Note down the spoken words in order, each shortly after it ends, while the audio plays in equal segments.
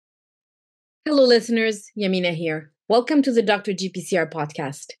Hello, listeners. Yamina here. Welcome to the Dr. GPCR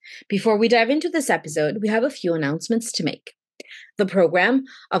podcast. Before we dive into this episode, we have a few announcements to make. The program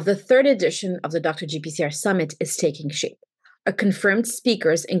of the third edition of the Dr. GPCR Summit is taking shape. Our confirmed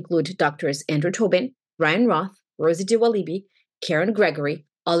speakers include Drs. Andrew Tobin, Ryan Roth, Rosie DeWalibi, Karen Gregory,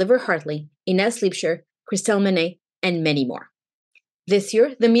 Oliver Hartley, Ines Liebscher, Christelle Manet, and many more. This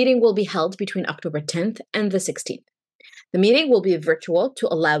year, the meeting will be held between October 10th and the 16th. The meeting will be virtual to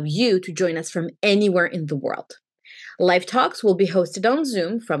allow you to join us from anywhere in the world. Live talks will be hosted on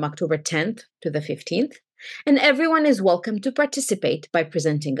Zoom from October 10th to the 15th, and everyone is welcome to participate by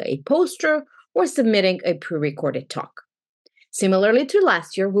presenting a poster or submitting a pre-recorded talk. Similarly to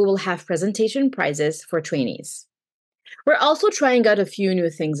last year, we will have presentation prizes for trainees. We're also trying out a few new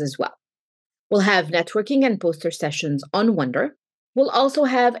things as well. We'll have networking and poster sessions on Wonder. We'll also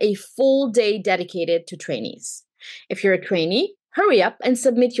have a full day dedicated to trainees. If you're a trainee, hurry up and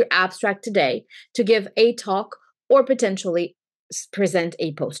submit your abstract today to give a talk or potentially present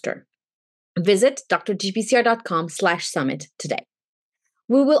a poster. Visit drgpcr.com/summit today.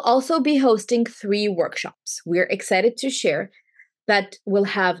 We will also be hosting 3 workshops. We're excited to share that we'll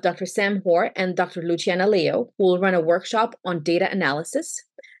have Dr. Sam Hoare and Dr. Luciana Leo, who will run a workshop on data analysis.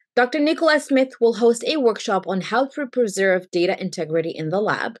 Dr. Nicholas Smith will host a workshop on how to preserve data integrity in the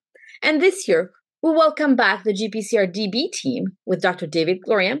lab. And this year, we welcome back the GPCR DB team with Dr. David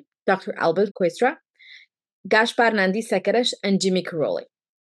Gloriam, Dr. Albert Koistra, Gaspar Nandi Sekeres, and Jimmy Caroli.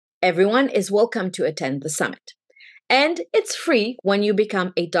 Everyone is welcome to attend the summit. And it's free when you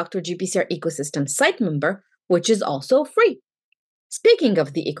become a Dr. GPCR ecosystem site member, which is also free. Speaking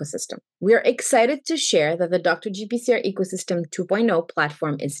of the ecosystem, we are excited to share that the Dr. GPCR Ecosystem 2.0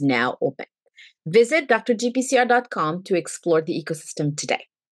 platform is now open. Visit drgpcr.com to explore the ecosystem today.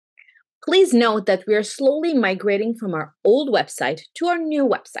 Please note that we are slowly migrating from our old website to our new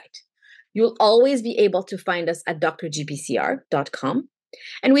website. You'll always be able to find us at drgpcr.com,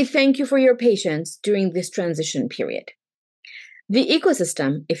 and we thank you for your patience during this transition period. The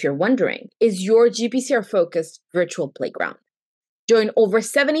ecosystem, if you're wondering, is your GPCR-focused virtual playground. Join over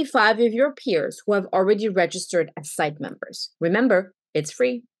 75 of your peers who have already registered as site members. Remember, it's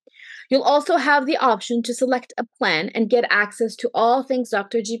free. You'll also have the option to select a plan and get access to all things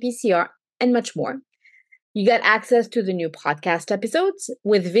Dr. GPCR and much more. You get access to the new podcast episodes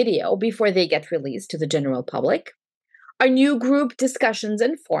with video before they get released to the general public, our new group discussions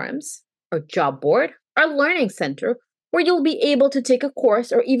and forums, our job board, our learning center, where you'll be able to take a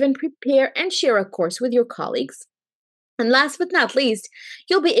course or even prepare and share a course with your colleagues. And last but not least,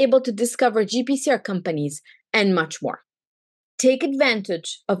 you'll be able to discover GPCR companies and much more. Take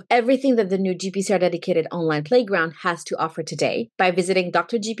advantage of everything that the new GPCR dedicated online playground has to offer today by visiting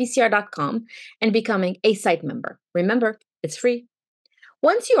drgpcr.com and becoming a site member. Remember, it's free.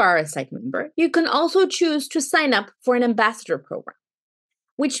 Once you are a site member, you can also choose to sign up for an ambassador program,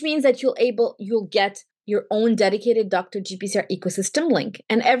 which means that you'll get your own dedicated Dr. GPCR ecosystem link.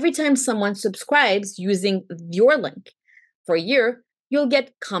 And every time someone subscribes using your link for a year, you'll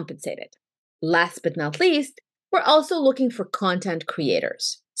get compensated. Last but not least, we're also looking for content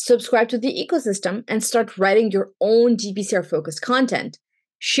creators. Subscribe to the ecosystem and start writing your own GPCR-focused content.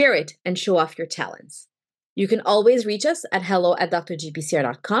 Share it and show off your talents. You can always reach us at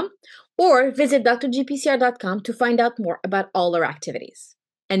hello@drgpcr.com or visit drgpcr.com to find out more about all our activities.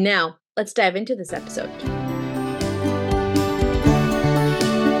 And now, let's dive into this episode.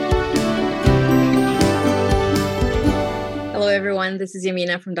 Hello, everyone. This is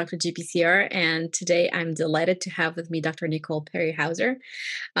Yamina from Dr. GPCR, and today I'm delighted to have with me Dr. Nicole Perry-Hauser.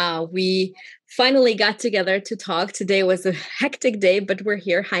 We finally got together to talk. Today was a hectic day, but we're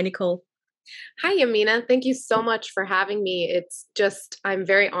here. Hi, Nicole. Hi, Yamina. Thank you so much for having me. I'm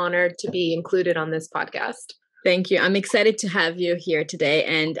very honored to be included on this podcast. Thank you. I'm excited to have you here today.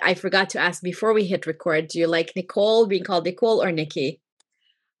 And I forgot to ask before we hit record, do you like Nicole, being called Nicole, or Nikki?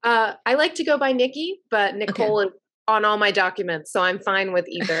 I like to go by Nikki, but Nicole is on all my documents, so I'm fine with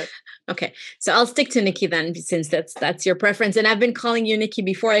either. Okay. So I'll stick to Nikki then, since that's your preference. And I've been calling you Nikki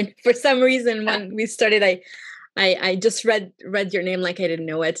before, and for some reason when we started, I just read your name like I didn't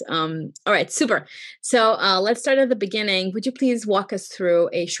know it. All right, super. So let's start at the beginning. Would you please walk us through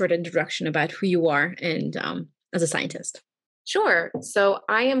a short introduction about who you are and as a scientist? Sure. So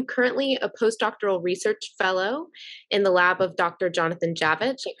I am currently a postdoctoral research fellow in the lab of Dr. Jonathan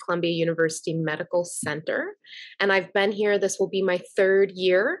Javich at Columbia University Medical Center. And I've been here, this will be my 3rd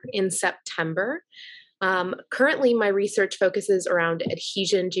year in September. Currently, my research focuses around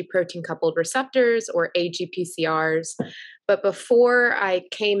adhesion G-protein coupled receptors, or AGPCRs. But before I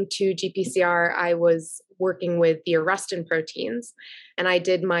came to GPCR, I was working with the arrestin proteins. And I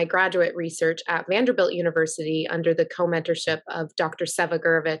did my graduate research at Vanderbilt University under the co-mentorship of Dr. Seva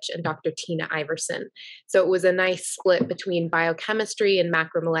Gurovich and Dr. Tina Iverson. So it was a nice split between biochemistry and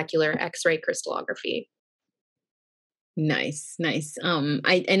macromolecular X-ray crystallography. Nice, nice.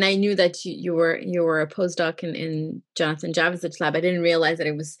 I knew that you were a postdoc in Jonathan Javich's lab. I didn't realize that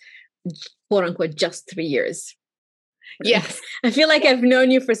it was quote unquote just 3 years. Yes. I feel like I've known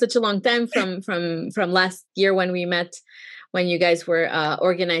you for such a long time from last year when we met, when you guys were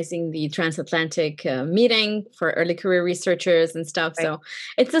organizing the transatlantic meeting for early career researchers and stuff. Right. So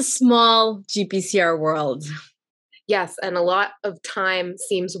it's a small GPCR world. Yes, and a lot of time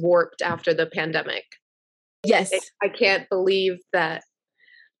seems warped after the pandemic. Yes. I can't believe that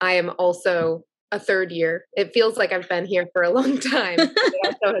I am also a third year. It feels like I've been here for a long time.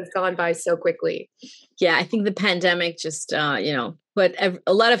 It also has gone by so quickly. Yeah, I think the pandemic just, put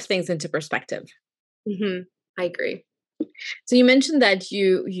a lot of things into perspective. Mm-hmm. I agree. So you mentioned that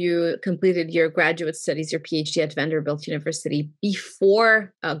you completed your graduate studies, your PhD at Vanderbilt University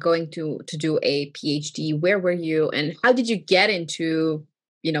before going to do a PhD. Where were you, and how did you get into,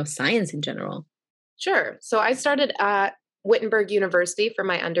 science in general? Sure. So I started at Wittenberg University for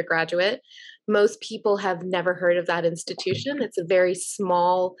my undergraduate. Most people have never heard of that institution. It's a very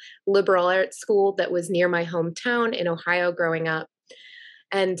small liberal arts school that was near my hometown in Ohio growing up.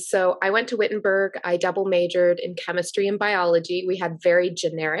 And so I went to Wittenberg. I double majored in chemistry and biology. We had very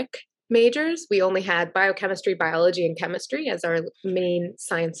generic majors. We only had biochemistry, biology, and chemistry as our main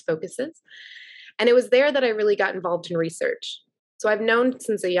science focuses. And it was there that I really got involved in research. So I've known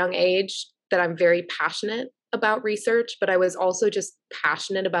since a young age that I'm very passionate about research, but I was also just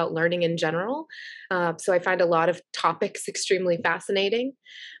passionate about learning in general. So I find a lot of topics extremely fascinating.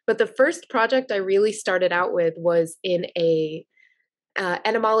 But the first project I really started out with was in a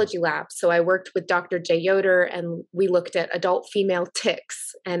entomology lab. So I worked with Dr. Jay Yoder, and we looked at adult female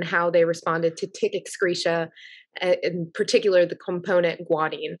ticks and how they responded to tick excreta, in particular the component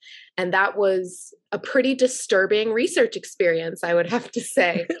guanine. And that was a pretty disturbing research experience, I would have to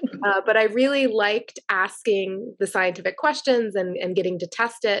say. But I really liked asking the scientific questions and getting to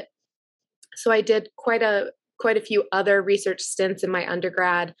test it. So I did quite a few other research stints in my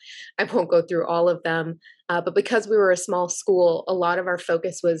undergrad. I won't go through all of them, but because we were a small school, a lot of our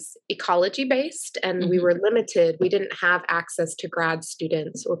focus was ecology based, and we were limited. We didn't have access to grad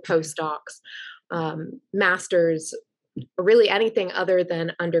students or postdocs, masters, or really anything other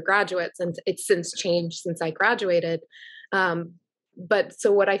than undergraduates. And it's since changed since I graduated. But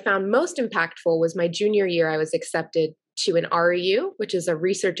so what I found most impactful was my junior year, I was accepted to an REU, which is a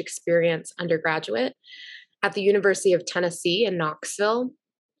research experience undergraduate at the University of Tennessee in Knoxville.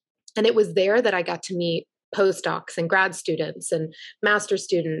 And it was there that I got to meet postdocs and grad students and master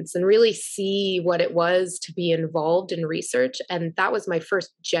students and really see what it was to be involved in research. And that was my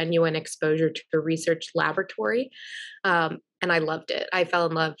first genuine exposure to a research laboratory. And I loved it. I fell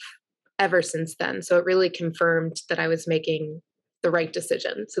in love ever since then. So it really confirmed that I was making the right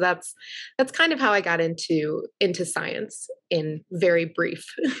decision. So that's kind of how I got into science in very brief.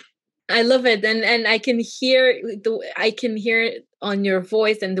 I love it, and I can hear it on your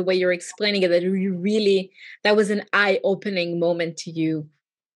voice and the way you're explaining it that you really, that was an eye-opening moment to you,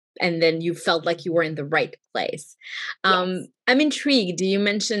 and then you felt like you were in the right place. Yes. I'm intrigued. You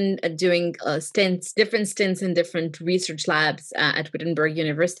mentioned doing different stints in different research labs at Wittenberg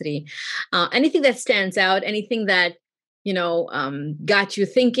University. Anything that stands out? Anything that got you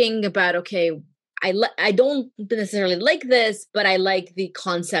thinking about? Okay, I don't necessarily like this, but I like the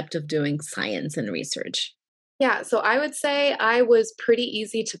concept of doing science and research. Yeah, so I would say I was pretty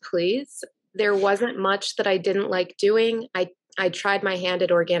easy to please. There wasn't much that I didn't like doing. I tried my hand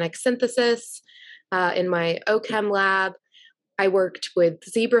at organic synthesis in my OChem lab. I worked with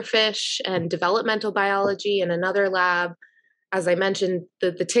zebrafish and developmental biology in another lab. As I mentioned,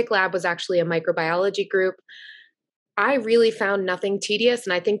 the tick lab was actually a microbiology group. I really found nothing tedious.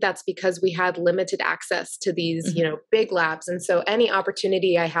 And I think that's because we had limited access to these, big labs. And so any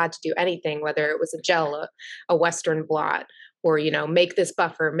opportunity I had to do anything, whether it was a gel, a Western blot, or, make this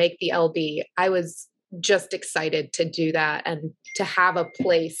buffer, make the LB, I was just excited to do that and to have a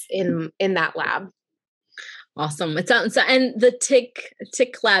place in that lab. Awesome. It sounds, and the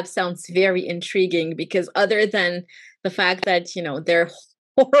tick lab sounds very intriguing because other than the fact that, they're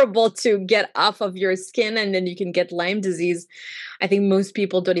horrible to get off of your skin and then you can get Lyme disease, I think most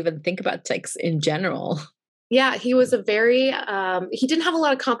people don't even think about ticks in general. Yeah, he was he didn't have a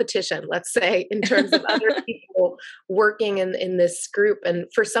lot of competition, let's say, in terms of other people working in this group. And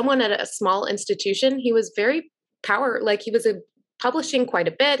for someone at a small institution, he was very he was a publishing quite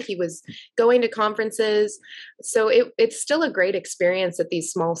a bit. He was going to conferences. So it's still a great experience at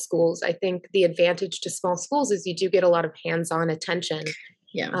these small schools. I think the advantage to small schools is you do get a lot of hands-on attention.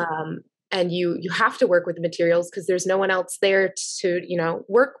 Yeah. And you have to work with the materials because there's no one else there to,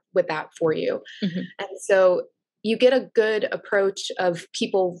 work with that for you. Mm-hmm. And so you get a good approach of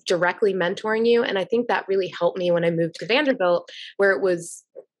people directly mentoring you. And I think that really helped me when I moved to Vanderbilt, where it was,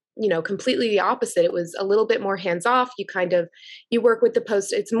 completely the opposite. It was a little bit more hands off. You work with the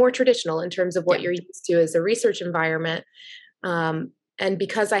post. It's more traditional in terms of what you're used to as a research environment. And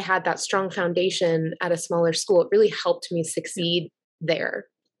because I had that strong foundation at a smaller school, it really helped me succeed there.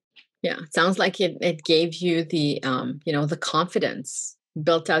 Yeah, it sounds like it gave you the the confidence,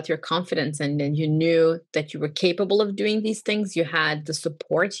 built out your confidence, and then you knew that you were capable of doing these things. You had the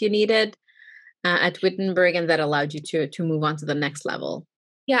support you needed at Wittenberg, and that allowed you to move on to the next level.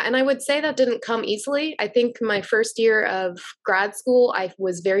 Yeah, and I would say that didn't come easily. I think my first year of grad school, I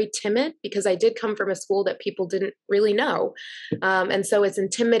was very timid because I did come from a school that people didn't really know. And so it's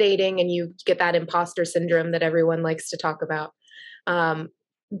intimidating, and you get that imposter syndrome that everyone likes to talk about.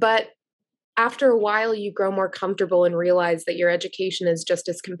 But after a while, you grow more comfortable and realize that your education is just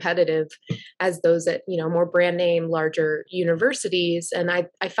as competitive as those at, more brand name, larger universities. And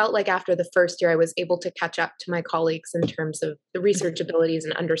I felt like after the first year, I was able to catch up to my colleagues in terms of the research abilities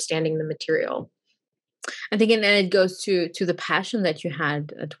and understanding the material. I think, and it goes to the passion that you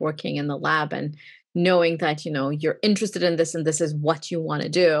had at working in the lab and knowing that, you're interested in this and this is what you want to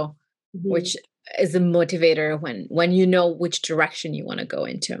do, which is a motivator when you know which direction you want to go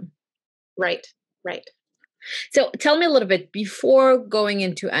into. Right. So tell me a little bit, before going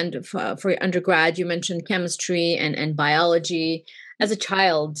into for your undergrad, you mentioned chemistry and biology. As a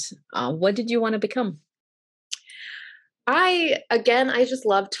child, what did you want to become? I just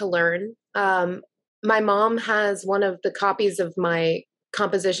love to learn. My mom has one of the copies of my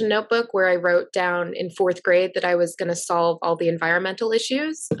composition notebook where I wrote down in 4th grade that I was going to solve all the environmental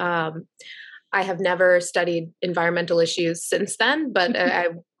issues. I have never studied environmental issues since then, but I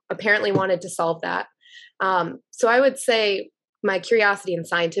apparently wanted to solve that. So I would say my curiosity and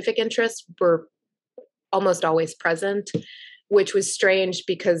scientific interests were almost always present, which was strange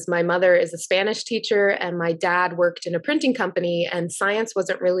because my mother is a Spanish teacher and my dad worked in a printing company, and science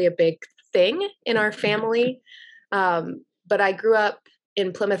wasn't really a big thing in our family. But I grew up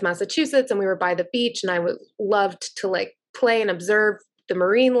in Plymouth, Massachusetts, and we were by the beach, and I loved to play and observe the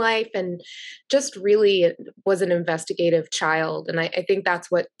marine life, and just really was an investigative child. And I think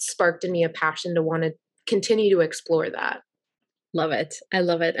that's what sparked in me a passion to want to continue to explore that. Love it. I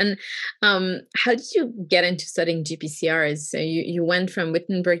love it. And how did you get into studying GPCRs? So you went from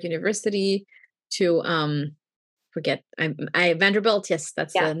Wittenberg University to Vanderbilt. Yes,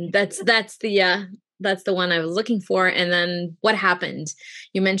 that's the one I was looking for. And then what happened?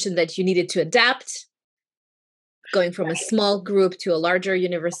 You mentioned that you needed to adapt, going from a small group to a larger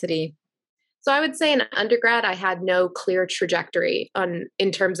university. So I would say in undergrad, I had no clear trajectory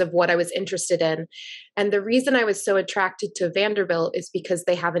in terms of what I was interested in. And the reason I was so attracted to Vanderbilt is because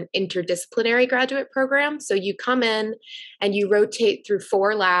they have an interdisciplinary graduate program. So you come in and you rotate through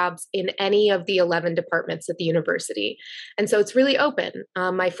 4 labs in any of the 11 departments at the university. And so it's really open.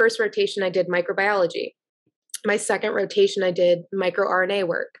 My first rotation, I did microbiology. My second rotation, I did microRNA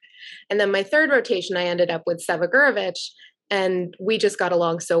work. And then my third rotation, I ended up with Seva Gurovich. And we just got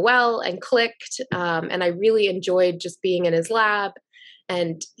along so well and clicked. And I really enjoyed just being in his lab.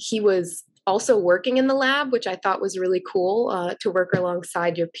 And he was also working in the lab, which I thought was really cool to work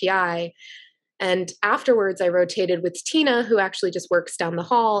alongside your PI. And afterwards, I rotated with Tina, who actually just works down the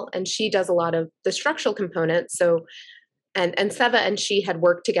hall. And she does a lot of the structural components. So, and Seva and she had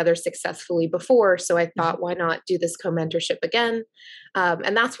worked together successfully before. So I thought, why not do this co-mentorship again?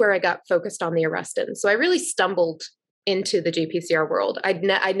 And that's where I got focused on the Arrestins. So I really stumbled into the GPCR world.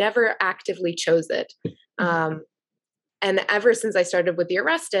 I never actively chose it. And ever since I started with the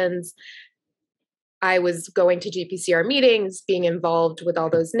Arrestins, I was going to GPCR meetings, being involved with all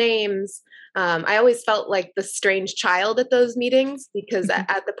those names. I always felt like the strange child at those meetings because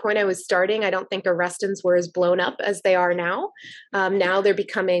at the point I was starting, I don't think Arrestins were as blown up as they are now. Now they're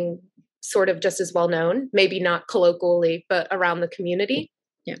becoming sort of just as well known, maybe not colloquially, but around the community.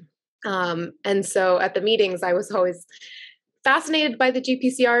 Yeah. And so at the meetings, I was always fascinated by the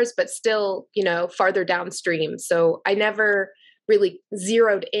GPCRs, but still, farther downstream. So I never really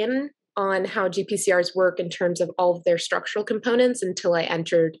zeroed in on how GPCRs work in terms of all of their structural components until I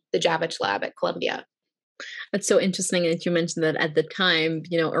entered the Javich lab at Columbia. That's so interesting that you mentioned that at the time,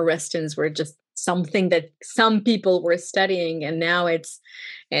 Arrestins were just something that some people were studying, and now it's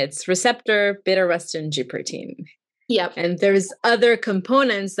receptor, beta-arrestin, G protein. Yep. And there's other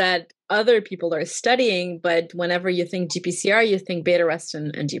components that other people are studying, but whenever you think GPCR, you think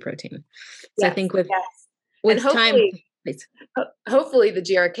beta-arrestin and G protein. So Yes. I think with And time, hopefully, please. hopefully the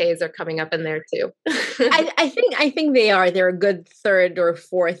GRKs are coming up in there too. I think they're a good third or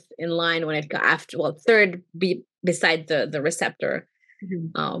fourth in line when it after third beside the receptor.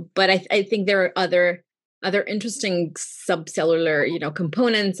 But I think there are other interesting subcellular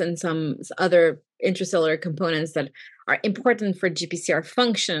components and some other intracellular components that are important for GPCR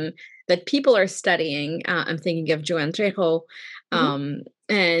function that people are studying. I'm thinking of Joanne Trejo,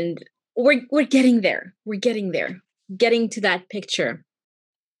 and we're getting there. We're getting to that picture.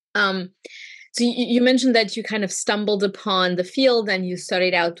 So you mentioned that you kind of stumbled upon the field and you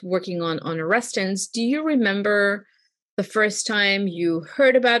started out working on arrestins. Do you remember the first time you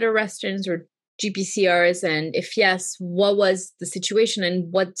heard about arrestins or GPCRs? And if yes, what was the situation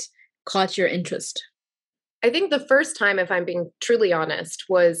and what caught your interest? I think the first time, if I'm being truly honest,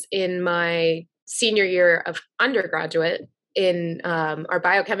 was in my senior year of undergraduate in our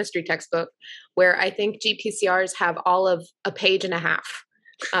biochemistry textbook, where I think GPCRs have all of a page and a half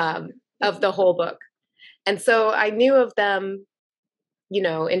of the whole book. And so I knew of them,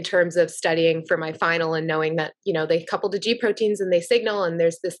 in terms of studying for my final and knowing that, they couple to G proteins and they signal, and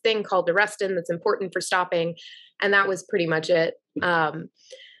there's this thing called arrestin that's important for stopping. And that was pretty much it.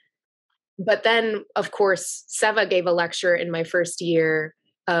 But then, of course, Seva gave a lecture in my first year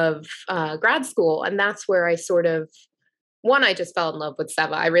of grad school. And that's where I sort of, I just fell in love with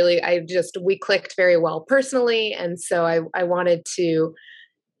Seva. We clicked very well personally. And so I wanted to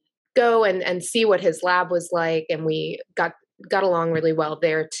go and see what his lab was like. And we got along really well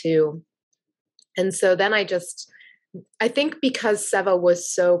there too. And so then I think because Seva was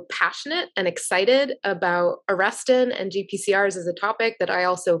so passionate and excited about arrestin and GPCRs as a topic, that I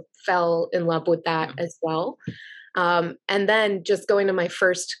also fell in love with that as well. And then just going to my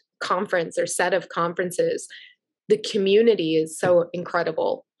first conference or set of conferences, the community is so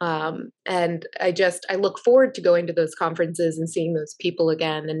incredible. And I look forward to going to those conferences and seeing those people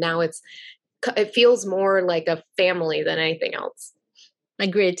again. And now it feels more like a family than anything else.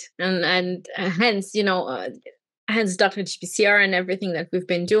 Agreed. And hence, hence Dr. GPCR and everything that we've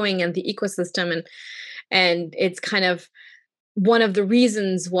been doing and the ecosystem. And it's kind of one of the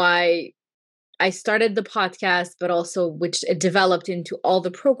reasons why I started the podcast, but also which it developed into all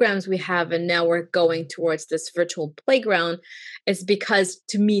the programs we have. And now we're going towards this virtual playground, is because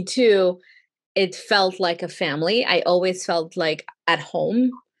to me too, it felt like a family. I always felt like at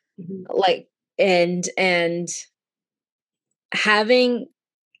home, like, and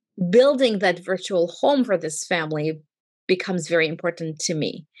building that virtual home for this family becomes very important to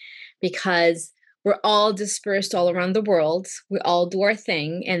me, because we're all dispersed all around the world. We all do our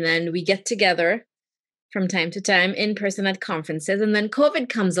thing. And then we get together from time to time in person at conferences. And then COVID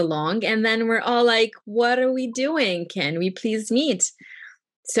comes along and then we're all like, what are we doing? Can we please meet?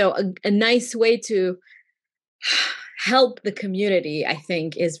 So a nice way to help the community, I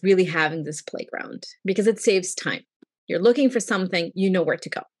think, is really having this playground, because it saves time. You're looking for something, you know where to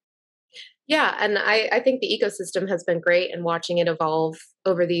go. Yeah. And I think the ecosystem has been great, and watching it evolve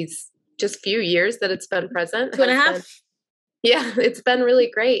over these just few years that it's been present. 2.5. Yeah, it's been really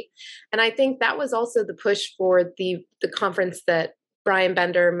great. And I think that was also the push for the conference that Brian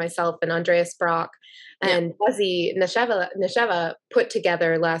Bender, myself, and Andreas Brock and Desi Nesheva put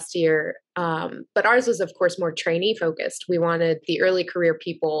together last year. But ours was, of course, more trainee focused. We wanted the early career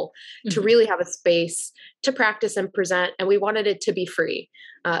people to really have a space to practice and present, and we wanted it to be free.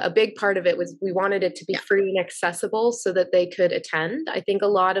 A big part of it was we wanted it to be free and accessible so that they could attend. I think a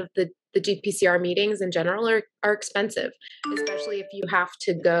lot of the GPCR meetings in general are expensive, especially if you have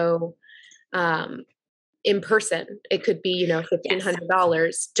to go in person. It could be,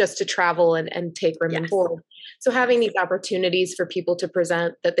 $1,500 just to travel and take room and board. So having these opportunities for people to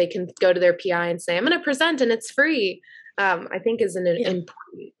present, that they can go to their PI and say, I'm going to present and it's free, I think is an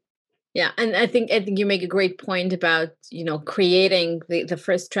important. Yeah. And I think you make a great point about, creating the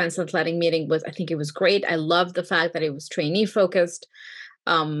first transatlantic meeting I think it was great. I love the fact that it was trainee focused.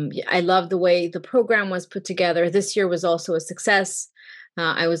 I love the way the program was put together. This year was also a success.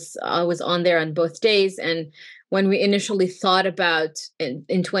 I was on there on both days. And when we initially thought about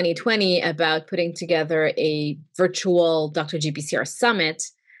in 2020 about putting together a virtual Dr. GPCR summit,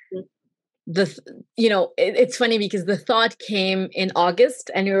 it's funny because the thought came in August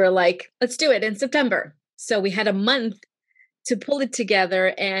and we were like, let's do it in September. So we had a month to pull it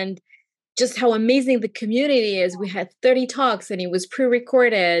together, and just how amazing the community is. We had 30 talks and it was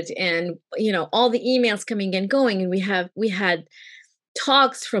pre-recorded, and all the emails coming and going, and we had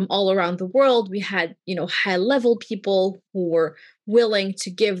talks from all around the world. We had, high level people who were willing to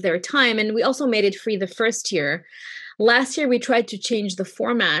give their time. And we also made it free the first year. Last year, we tried to change the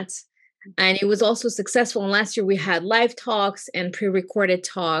format, and it was also successful. And last year, we had live talks and pre-recorded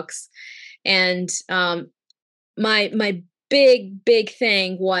talks. And my big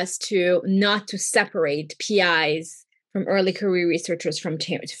thing was not to separate PIs from early career researchers from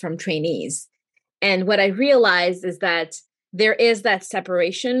trainees. And what I realized is that there is that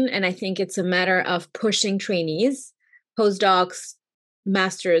separation, and I think it's a matter of pushing trainees, postdocs,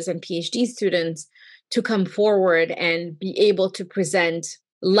 masters, and PhD students to come forward and be able to present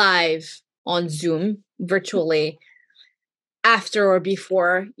live on Zoom virtually after or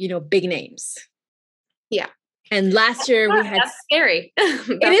before, big names. Yeah. And last year we had... That's scary.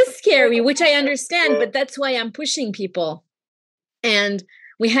 It is scary, which I understand, but that's why I'm pushing people. And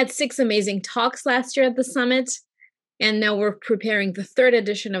we had 6 amazing talks last year at the summit. And now we're preparing the 3rd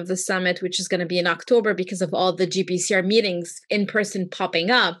edition of the summit, which is going to be in October because of all the GPCR meetings in person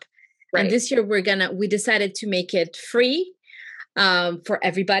popping up. Right. And this year we decided to make it free for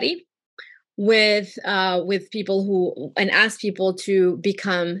everybody with people and ask people to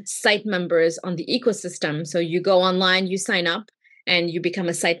become site members on the ecosystem. So you go online, you sign up, and you become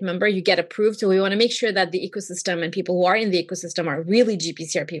a site member, you get approved. So we want to make sure that the ecosystem and people who are in the ecosystem are really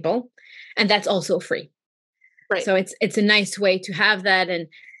GPCR people. And that's also free. Right. So it's a nice way to have that. And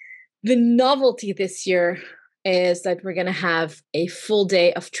the novelty this year is that we're going to have a full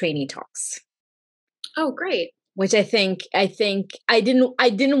day of trainee talks. Oh, great. Which I think I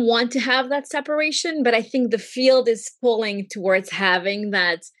didn't want to have that separation, but I think the field is pulling towards having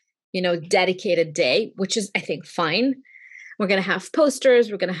that, dedicated day, which is, I think, fine. We're going to have posters,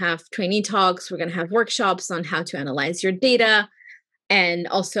 we're going to have trainee talks, we're going to have workshops on how to analyze your data. And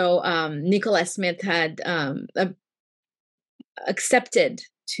also Nicholas Smith had accepted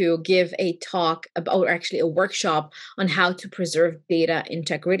to give a talk about, or actually a workshop on how to preserve data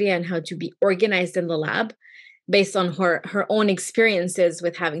integrity and how to be organized in the lab, based on her own experiences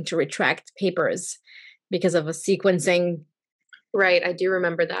with having to retract papers because of a sequencing. Right. I do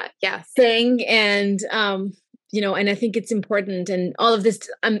remember that. Yes. Thing. And, and I think it's important. And all of this,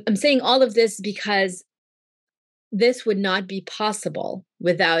 I'm saying all of this because this would not be possible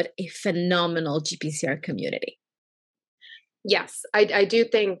without a phenomenal GPCR community. Yes. I do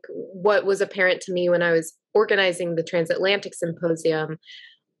think what was apparent to me when I was organizing the Transatlantic Symposium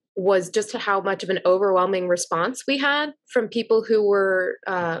was just how much of an overwhelming response we had from people who were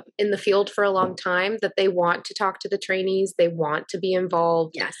in the field for a long time, that they want to talk to the trainees, they want to be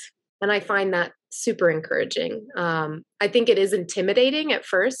involved. Yes. And I find that super encouraging. I think it is intimidating at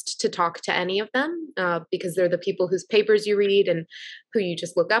first to talk to any of them because they're the people whose papers you read and who you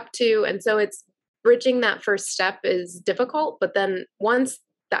just look up to. And so it's bridging that first step is difficult. But then once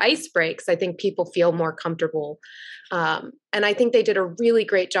the ice breaks, I think people feel more comfortable. And I think they did a really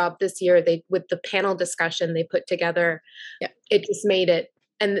great job this year. With the panel discussion they put together, It just made it.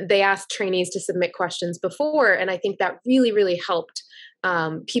 And they asked trainees to submit questions before. And I think that really, really helped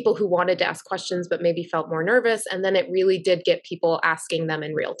people who wanted to ask questions but maybe felt more nervous. And then it really did get people asking them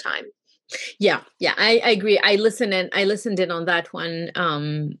in real time. Yeah, I agree. I listened in on that one.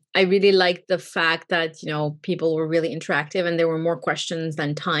 I really liked the fact that, people were really interactive and there were more questions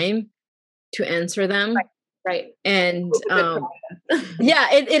than time to answer them. Right. And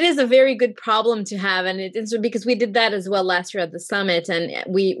it is a very good problem to have. And it's because we did that as well last year at the summit, and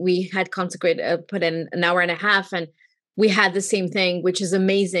we had put in an hour and a half, and we had the same thing, which is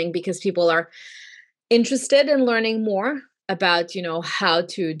amazing because people are interested in learning more about, how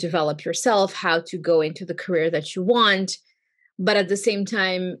to develop yourself, how to go into the career that you want. But at the same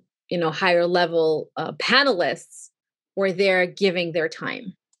time, higher level panelists were there giving their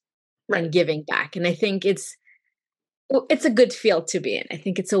time and giving back. And I think it's a good field to be in. I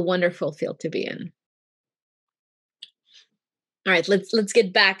think it's a wonderful field to be in. All right, let's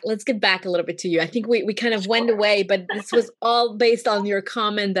get back a little bit to you. I think we kind of went away, but this was all based on your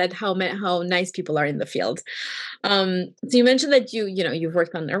comment that how nice people are in the field. So you mentioned that you've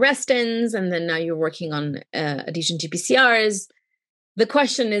worked on arrestins, and then now you're working on adhesion GPCRs. The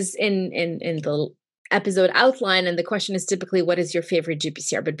question is in the episode outline, and the question is typically, what is your favorite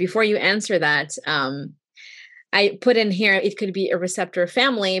GPCR? But before you answer that, I put in here, it could be a receptor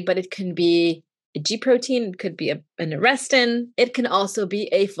family, but it can be a G protein, it could be an arrestin, it can also be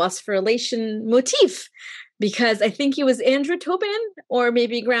a phosphorylation motif, because I think it was Andrew Tobin or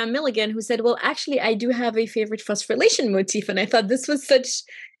maybe Graham Milligan who said, well, actually, I do have a favorite phosphorylation motif. And I thought this was such,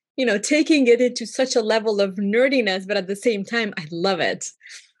 taking it into such a level of nerdiness, but at the same time, I love it.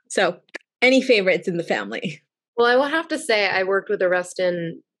 So any favorites in the family? Well, I will have to say I worked with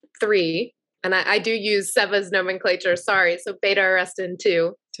arrestin 3, and I do use Seva's nomenclature. Sorry, so beta arrestin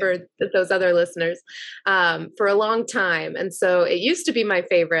 2 for those other listeners, for a long time, and so it used to be my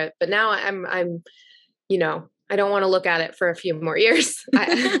favorite, but now I'm I don't want to look at it for a few more years.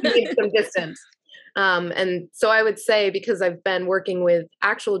 I need some distance. And so I would say, because I've been working with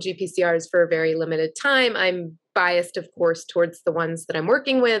actual GPCRs for a very limited time, I'm biased, of course, towards the ones that I'm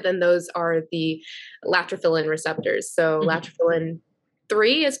working with, and those are the latrophilin receptors. So latrophilin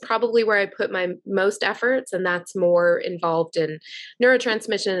 3 is probably where I put my most efforts, and that's more involved in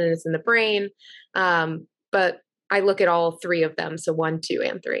neurotransmission and it's in the brain. But I look at all 3 of them, so 1, 2,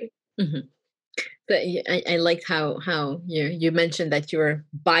 and 3. Mm-hmm. But I liked how you mentioned that you were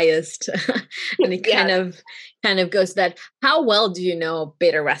biased, and it kind of goes to that. How well do you know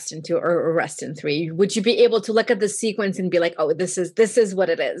beta arrestin 2 or arrestin 3? Would you be able to look at the sequence and be like, oh, this is what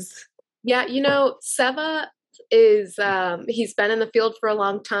it is? Yeah, Seva is he's been in the field for a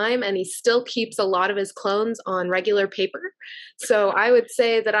long time, and he still keeps a lot of his clones on regular paper. So I would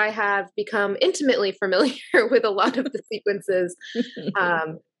say that I have become intimately familiar with a lot of the sequences.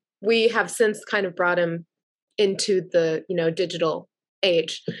 We have since kind of brought him into the, digital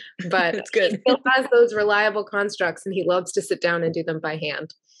age, but That's good. He still has those reliable constructs, and he loves to sit down and do them by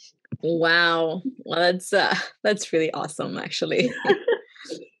hand. Wow. Well, that's really awesome, actually.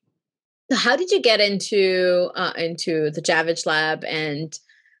 So how did you get into the Javits lab, and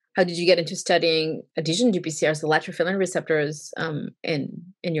how did you get into studying adhesion GPCRs, the latrophilin receptors,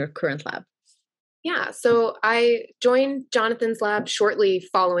 in your current lab? Yeah, so I joined Jonathan's lab shortly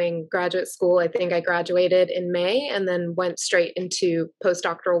following graduate school. I think I graduated in May and then went straight into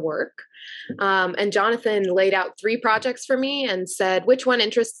postdoctoral work. And Jonathan laid out 3 projects for me and said, which one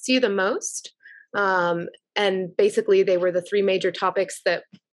interests you the most? And basically, they were the 3 major topics that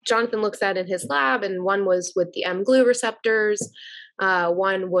Jonathan looks at in his lab. And one was with the mGlu receptors.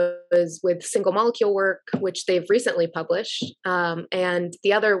 One was with single molecule work, which they've recently published. And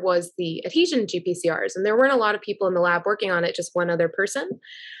the other was the adhesion GPCRs. And there weren't a lot of people in the lab working on it, just one other person.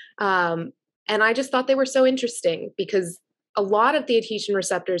 And I just thought they were so interesting because a lot of the adhesion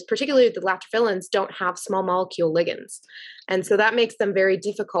receptors, particularly the latrophilins, don't have small molecule ligands. And so that makes them very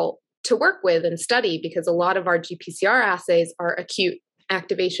difficult to work with and study, because a lot of our GPCR assays are acute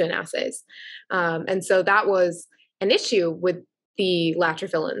activation assays. And so that was an issue with the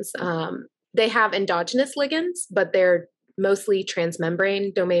latrophilins. They have endogenous ligands, but they're mostly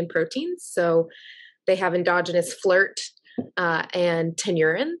transmembrane domain proteins. So they have endogenous FLIRT and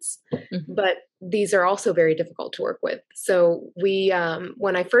tennurins, but these are also very difficult to work with. So we,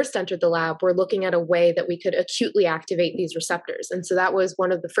 when I first entered the lab, we're looking at a way that we could acutely activate these receptors. And so that was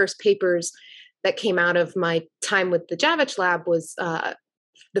one of the first papers that came out of my time with the Javits lab. Was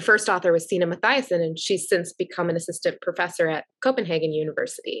the first author was Sina Mathiasen, and she's since become an assistant professor at Copenhagen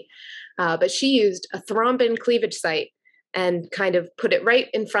University. But she used a thrombin cleavage site and kind of put it right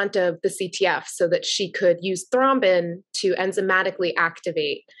in front of the CTF so that she could use thrombin to enzymatically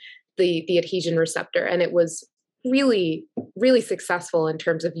activate the adhesion receptor. And it was really, really successful in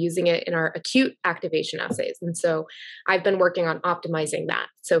terms of using it in our acute activation assays. And so I've been working on optimizing that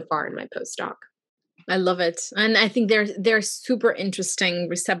so far in my postdoc. I love it. And I think they're super interesting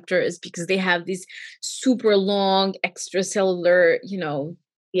receptors because they have these super long extracellular,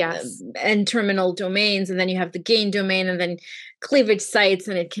 yes, N-terminal domains, and then you have the gain domain and then cleavage sites,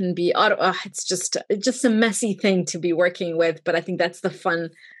 and it can be it's just a messy thing to be working with, but I think that's the fun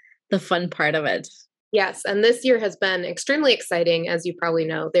part of it. Yes, and this year has been extremely exciting. As you probably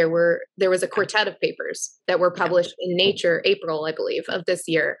know, there was a quartet of papers that were published in Nature, April, I believe, of this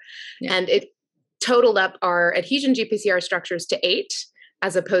year. Yeah. And it totaled up our adhesion GPCR structures to 8,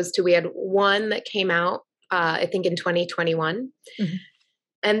 as opposed to we had 1 that came out, I think in 2021. Mm-hmm.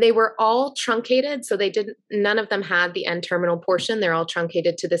 And they were all truncated. So none of them had the N-terminal portion. They're all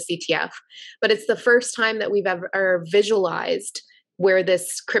truncated to the CTF. But it's the first time that we've ever visualized where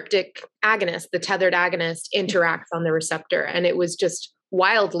this cryptic agonist, the tethered agonist, interacts on the receptor. And it was just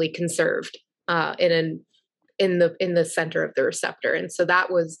wildly conserved in the center of the receptor. And so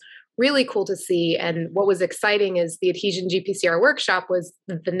that was really cool to see. And what was exciting is the adhesion GPCR workshop was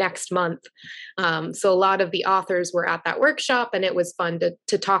the next month. So a lot of the authors were at that workshop, and it was fun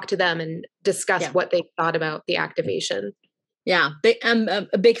to talk to them and discuss what they thought about the activation. Yeah, I'm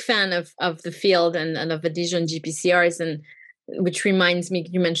a big fan of the field and of adhesion GPCRs, and which reminds me,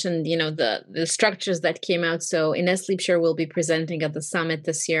 you mentioned, the structures that came out. So Ines Liebscher will be presenting at the summit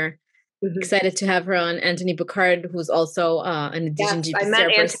this year. Mm-hmm. Excited to have her on. Anthony Boucard, who's also an adhesion GPCR I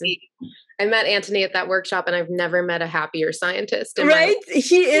met person. I met Antony at that workshop, and I've never met a happier scientist in my Right?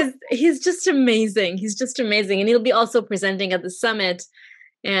 life. He's just amazing. He's just amazing. And he'll be also presenting at the summit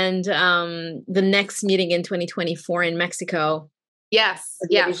and the next meeting in 2024 in Mexico. Yes.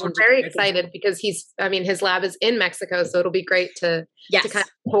 We're very excited because his lab is in Mexico, so it'll be great to kind of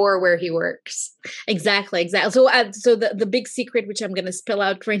tour where he works. Exactly. So the big secret, which I'm going to spill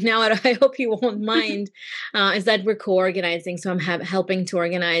out right now, and I hope you won't mind, is that we're co-organizing. So I'm helping to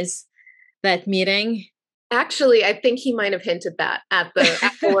organize that meeting. Actually, I think he might have hinted that at the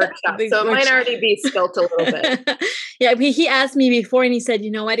workshop, so it might already be spilt a little bit. Yeah, he asked me before, and he said,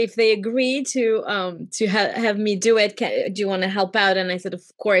 "You know what? If they agree to have me do it, do you want to help out?" And I said, "Of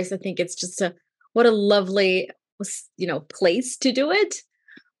course." I think it's just what a lovely place to do it.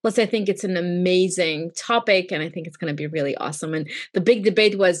 Plus, I think it's an amazing topic, and I think it's going to be really awesome. And the big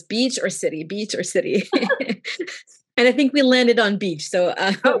debate was beach or city, and I think we landed on beach. So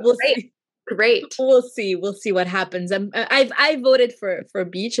we'll see. Great. We'll see what happens. I voted for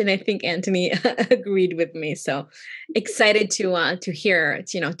beach, and I think Antony agreed with me. So excited to hear,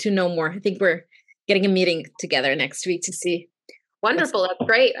 to know more. I think we're getting a meeting together next week to see. Wonderful. That's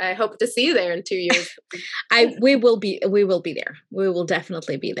great. I hope to see you there in 2 years. We will be there. We will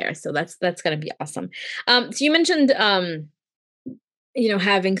definitely be there. So that's going to be awesome. So you mentioned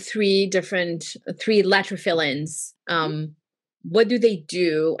having three latrophilins. What do they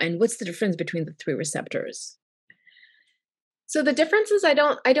do, and what's the difference between the three receptors? So the difference is I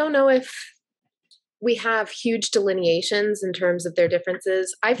don't know if we have huge delineations in terms of their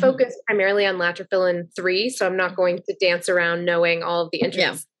differences. I focus primarily on latrophilin 3, so I'm not going to dance around knowing all of the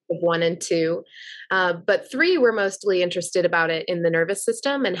intricacies of 1 and 2. But 3, we're mostly interested about it in the nervous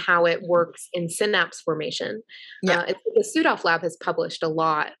system and how it works in synapse formation. The Sudoff lab has published a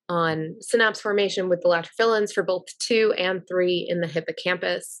lot on synapse formation with the latrophilins for both 2 and 3 in the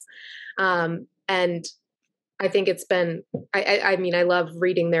hippocampus. And I think it's been, I love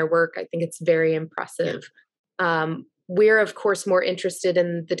reading their work. I think it's very impressive. We're, of course, more interested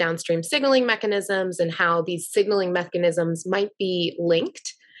in the downstream signaling mechanisms and how these signaling mechanisms might be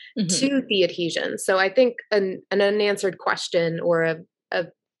linked to the adhesion. So I think an unanswered question or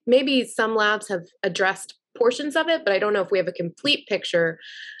maybe some labs have addressed portions of it, but I don't know if we have a complete picture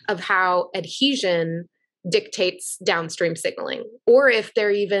of how adhesion dictates downstream signaling or if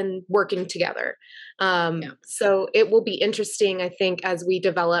they're even working together. So it will be interesting, I think, as we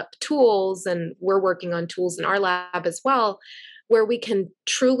develop tools, and we're working on tools in our lab as well, where we can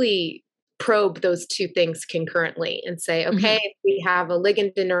truly probe those two things concurrently and say, okay, if we have a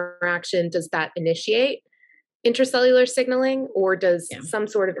ligand interaction, does that initiate intracellular signaling, or does some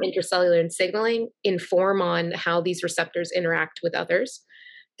sort of intracellular signaling inform on how these receptors interact with others?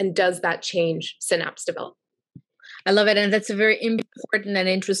 And does that change synapse development? I love it. And that's a very important and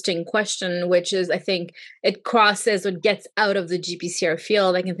interesting question, which is, I think it crosses or gets out of the GPCR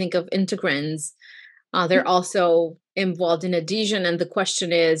field. I can think of integrins. They're also involved in adhesion. And the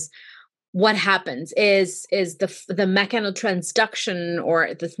question is, what happens? Is the mechanotransduction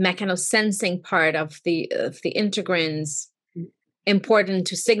or the mechanosensing part of the integrins important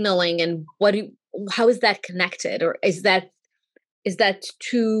to signaling? And how is that connected? Or is that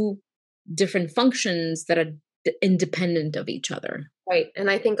two different functions that are independent of each other? Right. And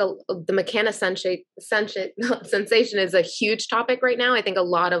I think the mechanosensation is a huge topic right now. I think a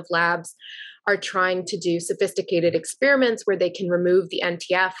lot of labs are trying to do sophisticated experiments where they can remove the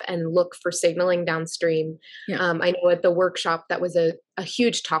NTF and look for signaling downstream. I know at the workshop that was a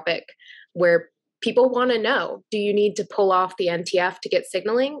huge topic where people want to know, do you need to pull off the NTF to get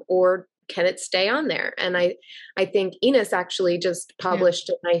signaling, or can it stay on there? And I think Enos actually just published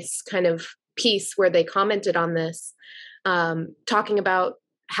a nice kind of piece where they commented on this, talking about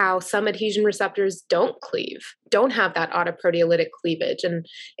how some adhesion receptors don't have that autoproteolytic cleavage. And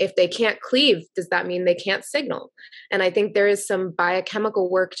if they can't cleave, does that mean they can't signal? And I think there is some biochemical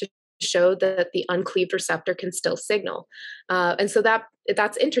work to show that the uncleaved receptor can still signal. And so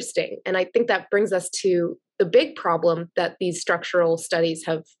that's interesting. And I think that brings us to the big problem that these structural studies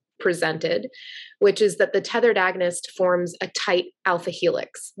have presented, which is that the tethered agonist forms a tight alpha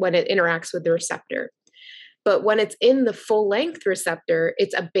helix when it interacts with the receptor. But when it's in the full length receptor,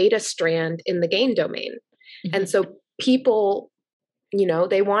 it's a beta strand in the gain domain. And so people,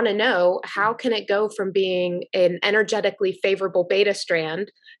 they want to know, how can it go from being an energetically favorable beta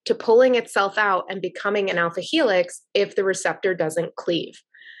strand to pulling itself out and becoming an alpha helix if the receptor doesn't cleave?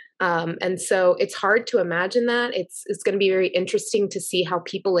 And so it's hard to imagine that. It's going to be very interesting to see how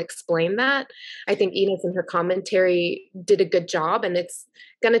people explain that. I think Enos in her commentary did a good job, and it's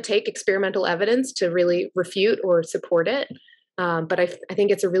going to take experimental evidence to really refute or support it. But I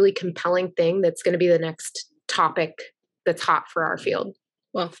think it's a really compelling thing that's going to be the next topic that's hot for our field.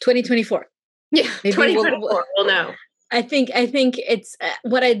 Well, 2024. Yeah, maybe 2024. We'll know. I think it's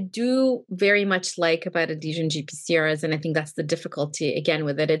what I do very much like about adhesion GPCRs, and I think that's the difficulty again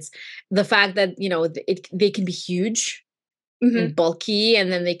with it. It's the fact that they can be huge and bulky,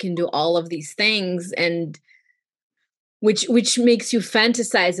 and then they can do all of these things, and which makes you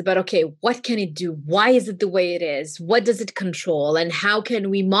fantasize about, okay, what can it do? Why is it the way it is? What does it control? And how can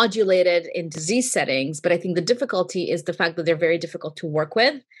we modulate it in disease settings? But I think the difficulty is the fact that they're very difficult to work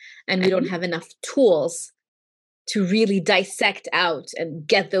with, and we don't have enough tools to really dissect out and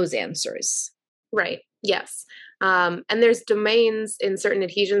get those answers. Right. Yes. And there's domains in certain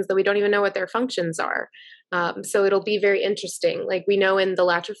adhesions that we don't even know what their functions are. So it'll be very interesting. Like we know in the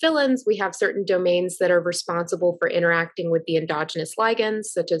latrophilins, we have certain domains that are responsible for interacting with the endogenous ligands,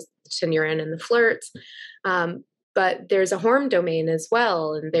 such as tenurin and the flirts. But there's a HORM domain as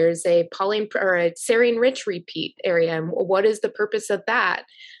well, and there's a serine-rich repeat area. And what is the purpose of that?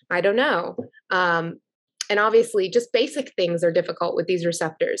 I don't know. And obviously, just basic things are difficult with these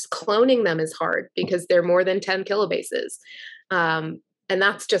receptors. Cloning them is hard because they're more than 10 kilobases. And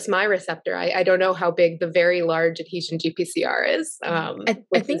that's just my receptor. I don't know how big the very large adhesion GPCR is.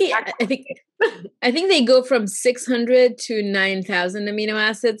 I think they go from 600 to 9,000 amino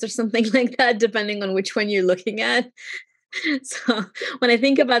acids or something like that, depending on which one you're looking at. So when I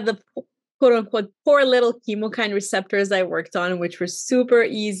think about the quote unquote poor little chemokine receptors I worked on, which were super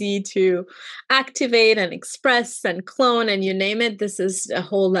easy to activate and express and clone and you name it, this is a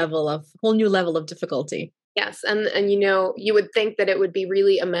whole new level of difficulty. Yes. And you would think that it would be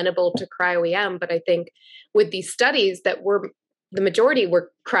really amenable to cryo-EM, but I think with these studies the majority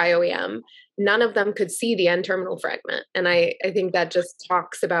were cryo-EM, none of them could see the N-terminal fragment. And I think that just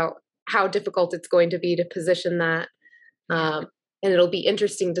talks about how difficult it's going to be to position that. And it'll be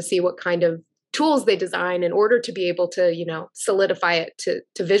interesting to see what kind of tools they design in order to be able to, solidify it,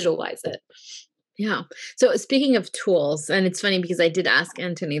 to visualize it. Yeah. So speaking of tools, and it's funny because I did ask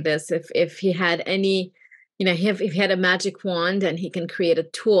Anthony this, if he had any, if he had a magic wand and he can create a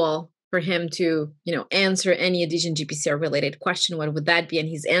tool for him to, answer any adhesion GPCR related question, what would that be? And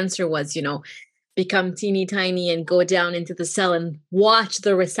his answer was, become teeny tiny and go down into the cell and watch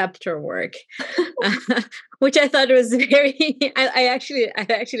the receptor work, which I thought was very, I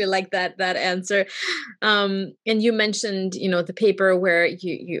actually like that answer. And you mentioned, the paper where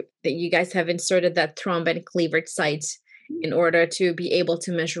that you guys have inserted that thrombin cleavage site in order to be able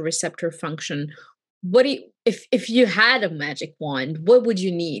to measure receptor function. What do you, if you had a magic wand, what would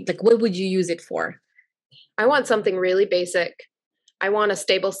you need? Like, what would you use it for? I want something really basic. I want a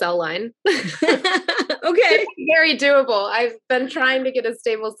stable cell line. Okay. Very doable. I've been trying to get a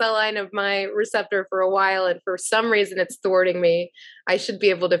stable cell line of my receptor for a while, and for some reason it's thwarting me. I should be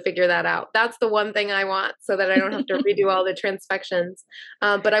able to figure that out. That's the one thing I want, so that I don't have to redo all the transfections.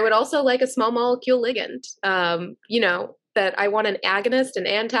 But I would also like a small molecule ligand. That I want an agonist, an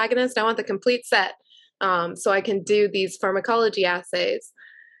antagonist. I want the complete set. So I can do these pharmacology assays.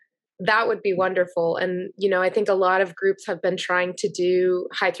 That would be wonderful. And, I think a lot of groups have been trying to do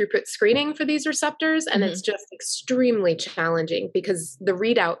high throughput screening for these receptors. And it's just extremely challenging because the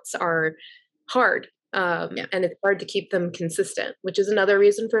readouts are hard. And it's hard to keep them consistent, which is another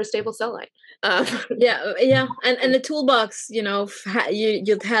reason for a stable cell line. Yeah. And the toolbox, you'll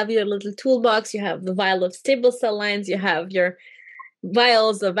have your little toolbox. You have the vial of stable cell lines. You have your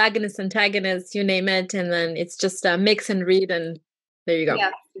vials of agonists, antagonists, you name it. And then it's just a mix and read, and there you go.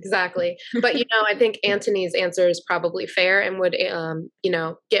 Yeah, exactly. But, I think Anthony's answer is probably fair and would,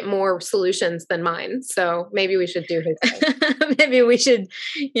 get more solutions than mine. So maybe we should do his. Maybe we should,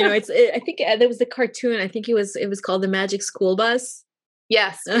 I think there was a cartoon. I think it was called The Magic School Bus.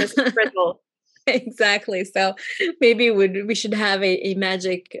 Yes. Mr. Frizzle. Exactly. So maybe we should have a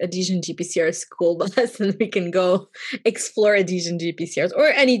magic adhesion GPCR school bus, and we can go explore adhesion GPCRs, or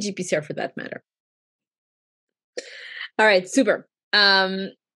any GPCR for that matter. All right, super.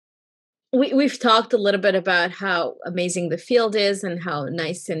 We've talked a little bit about how amazing the field is and how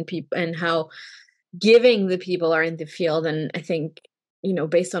nice and how giving the people are in the field. And I think,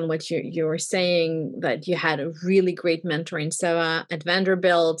 based on what you were saying, that you had a really great mentor in Seva at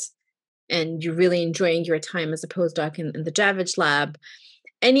Vanderbilt, and you're really enjoying your time as a postdoc in the Javits lab.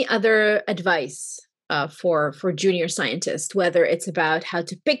 Any other advice for junior scientists, whether it's about how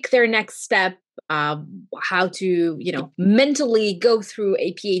to pick their next step, how to, mentally go through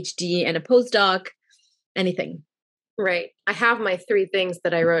a PhD and a postdoc, anything? Right. I have my 3 things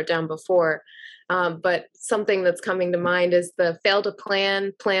that I wrote down before, but something that's coming to mind is the fail to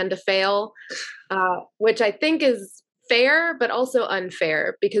plan to fail, which I think is fair, but also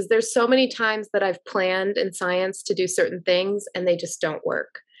unfair, because there's so many times that I've planned in science to do certain things and they just don't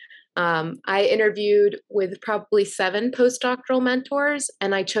work. I interviewed with probably 7 postdoctoral mentors,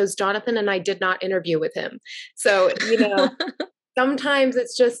 and I chose Jonathan, and I did not interview with him. So, sometimes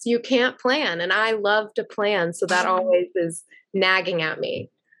it's just you can't plan, and I love to plan, so that always is nagging at me.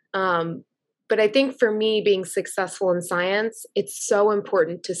 But I think for me, being successful in science, it's so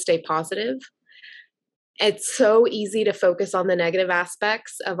important to stay positive. It's so easy to focus on the negative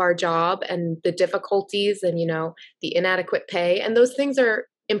aspects of our job and the difficulties and, the inadequate pay. And those things are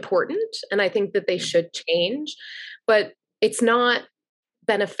important. And I think that they should change, but it's not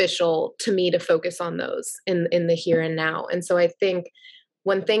beneficial to me to focus on those in the here and now. And so I think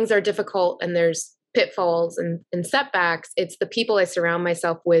when things are difficult and there's pitfalls and setbacks, it's the people I surround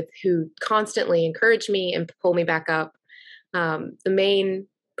myself with who constantly encourage me and pull me back up. The main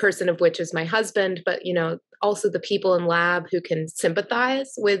person of which is my husband, but also the people in lab who can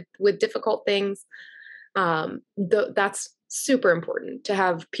sympathize with difficult things. That's super important to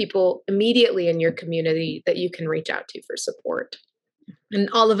have people immediately in your community that you can reach out to for support. And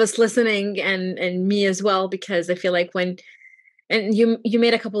all of us listening, and me as well, because I feel like and you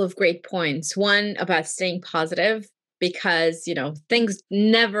made a couple of great points. One about staying positive, because things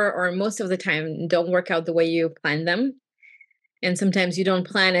never, or most of the time, don't work out the way you planned them. And sometimes you don't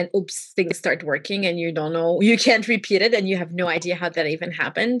plan and oops, things start working and you don't know, you can't repeat it and you have no idea how that even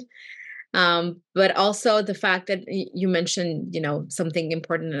happened. But also the fact that you mentioned, something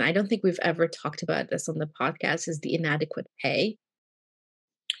important, and I don't think we've ever talked about this on the podcast, is the inadequate pay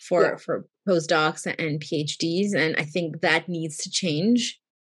for postdocs and PhDs. And I think that needs to change.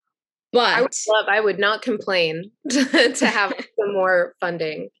 But I would not complain to have some more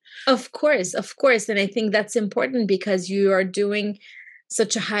funding. Of course. And I think that's important because you are doing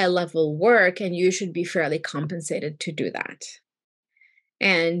such a high level work and you should be fairly compensated to do that.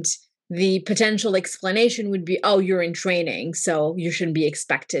 And the potential explanation would be, oh, you're in training, so you shouldn't be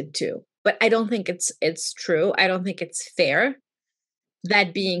expected to. But I don't think it's true. I don't think it's fair.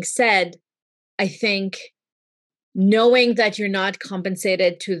 That being said, I think knowing that you're not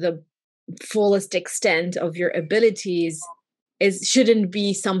compensated to the fullest extent of your abilities shouldn't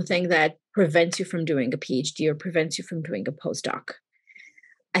be something that prevents you from doing a PhD or prevents you from doing a postdoc.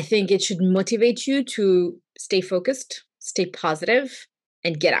 I think it should motivate you to stay focused, stay positive,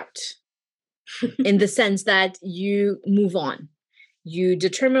 and get out. In the sense that you move on. You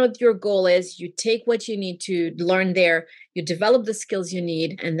determine what your goal is, you take what you need to learn there, you develop the skills you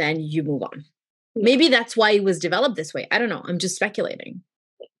need, and then you move on. Maybe that's why it was developed this way. I don't know. I'm just speculating.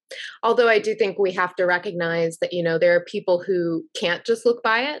 Although I do think we have to recognize that, there are people who can't just look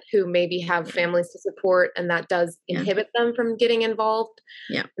by it, who maybe have families to support, and that does inhibit them from getting involved.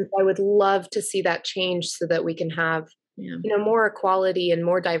 Yeah. And so I would love to see that change so that we can have, more equality and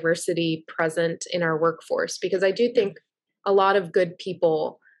more diversity present in our workforce, because I do think a lot of good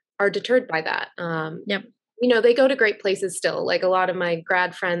people are deterred by that. They go to great places still, like a lot of my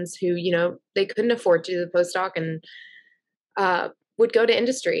grad friends who, they couldn't afford to do the postdoc and, would go to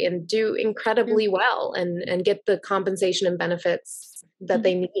industry and do incredibly well and get the compensation and benefits that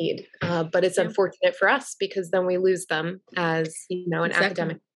they need. But it's unfortunate for us because then we lose them as, an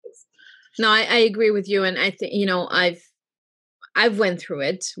academic. No, I agree with you. And I think, I've went through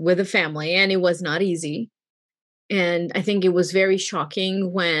it with a family and it was not easy. And I think it was very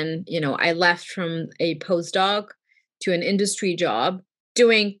shocking when, I left from a postdoc to an industry job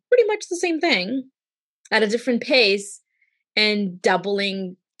doing pretty much the same thing at a different pace and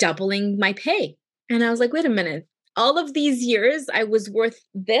doubling my pay. And I was like, wait a minute, all of these years I was worth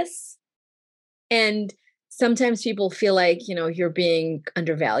this. And sometimes people feel like, you're being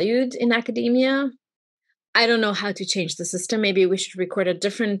undervalued in academia. I don't know how to change the system. Maybe we should record a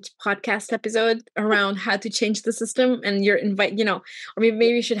different podcast episode around how to change the system. And you're or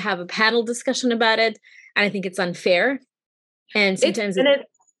maybe we should have a panel discussion about it. And I think it's unfair. And sometimes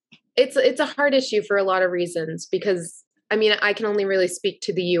it's a hard issue for a lot of reasons, because I can only really speak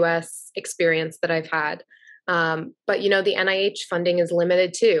to the US experience that I've had. But the NIH funding is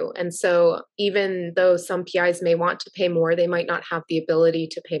limited too. And so even though some PIs may want to pay more, they might not have the ability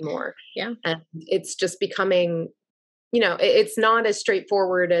to pay more. Yeah. And it's just becoming, it's not as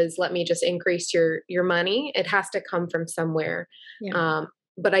straightforward as let me just increase your money. It has to come from somewhere. Yeah.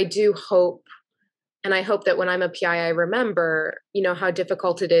 But I do hope, and I hope that when I'm a PI, I remember, how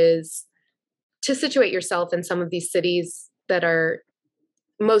difficult it is to situate yourself in some of these cities that are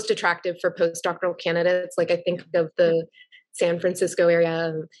most attractive for postdoctoral candidates. Like I think of the San Francisco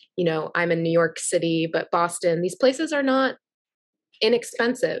area, I'm in New York City, but Boston, these places are not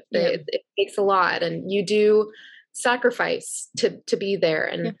inexpensive. It takes a lot. And you do sacrifice to be there.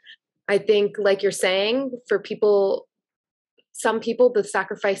 And Yeah. I think, like you're saying, for people, some people, the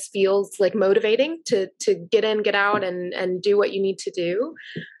sacrifice feels like motivating to get in, get out, and do what you need to do.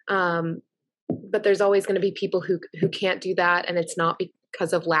 But there's always going to be people who can't do that, and it's not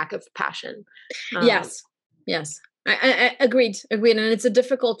because of lack of passion. Yes. I agreed, and it's a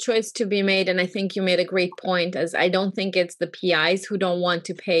difficult choice to be made. And I think you made a great point, as I don't think it's the PIs who don't want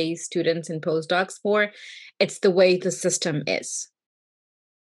to pay students and postdocs for, it's the way the system is.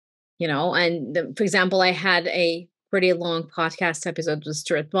 And for example, I had a pretty long podcast episode with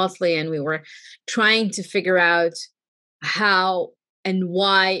Stuart Motley, and we were trying to figure out how and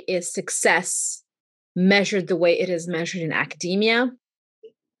why is success measured the way it is measured in academia,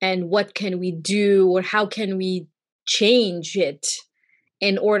 and what can we do, or how can we change it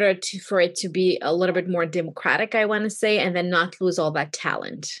in order for it to be a little bit more democratic, I want to say, and then not lose all that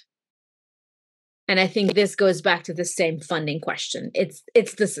talent. And I think this goes back to the same funding question. It's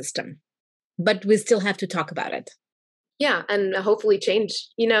the system, but we still have to talk about it. Yeah, and hopefully change,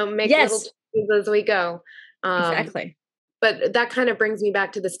 make little changes as we go. Exactly. But that kind of brings me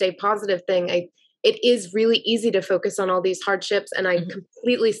back to the stay positive thing. It is really easy to focus on all these hardships, and I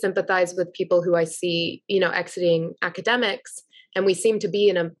completely sympathize with people who I see, exiting academics, and we seem to be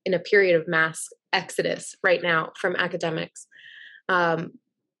in a period of mass exodus right now from academics.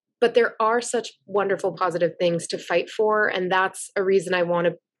 But there are such wonderful positive things to fight for, and that's a reason I want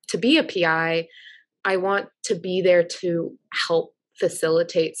to be a PI. I want to be there to help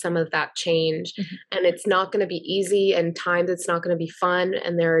facilitate some of that change. And it's not going to be easy, and times it's not going to be fun.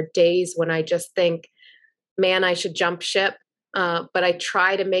 And there are days when I just think, man, I should jump ship. But I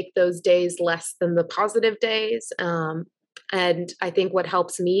try to make those days less than the positive days. And I think what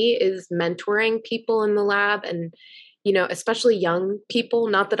helps me is mentoring people in the lab, and, especially young people,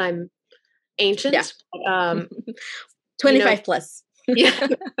 not that I'm ancient. Yeah. 25 plus. Yeah.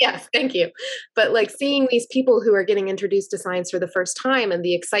 Yes. Thank you. But like seeing these people who are getting introduced to science for the first time, and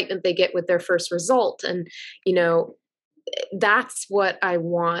the excitement they get with their first result. And, that's what I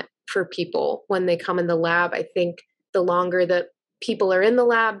want for people when they come in the lab. I think the longer that people are in the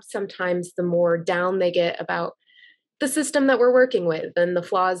lab, sometimes the more down they get about the system that we're working with and the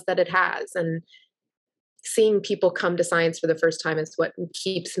flaws that it has. And seeing people come to science for the first time is what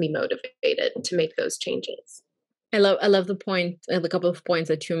keeps me motivated to make those changes. I love the point, a couple of points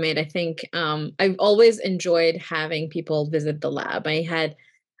that you made. I think I've always enjoyed having people visit the lab. I had,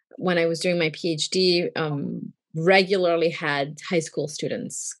 when I was doing my PhD, regularly had high school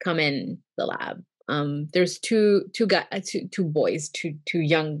students come in the lab. There's two boys, two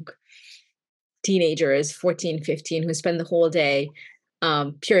young teenagers, 14, 15, who spend the whole day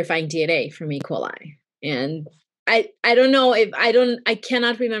purifying DNA from E. coli. And I don't know I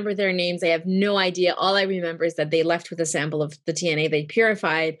cannot remember their names. I have no idea. All I remember is that they left with a sample of the DNA they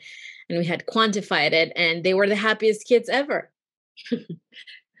purified, and we had quantified it, and they were the happiest kids ever.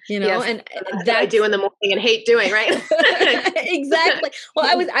 Yes, and that's what I do in the morning and hate doing, right? Exactly. Well,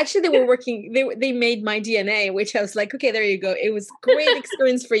 I was actually, they were working, they made my DNA, which I was like, okay, there you go. It was great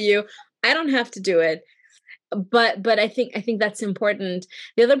experience for you. I don't have to do it. But I think that's important.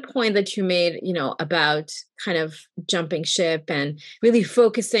 The other point that you made, about kind of jumping ship and really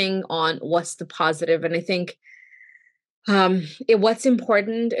focusing on what's the positive. And I think what's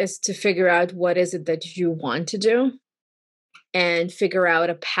important is to figure out what is it that you want to do, and figure out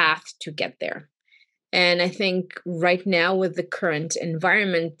a path to get there. And I think right now, with the current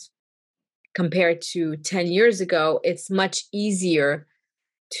environment compared to 10 years ago, it's much easier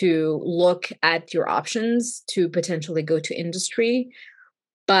to look at your options to potentially go to industry.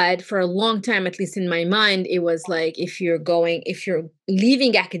 But for a long time, at least in my mind, it was like, if you're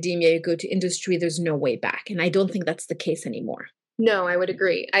leaving academia, you go to industry, there's no way back. And I don't think that's the case anymore. No, I would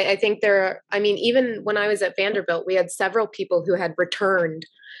agree. I think even when I was at Vanderbilt, we had several people who had returned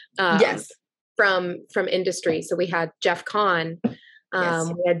from industry. So we had Jeff Kahn,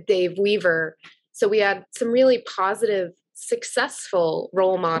 we had Dave Weaver. So we had some really positive, successful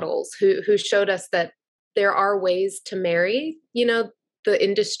role models who showed us that there are ways to marry, the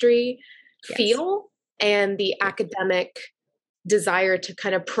industry feel and the academic desire to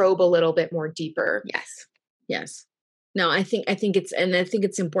kind of probe a little bit more deeper. Yes. No, I think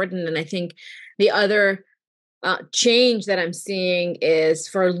it's important. And I think the other change that I'm seeing is,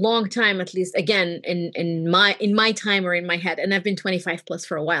 for a long time, at least, again, in my time, or in my head, and I've been 25 plus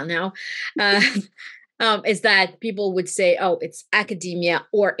for a while now, is that people would say, oh, it's academia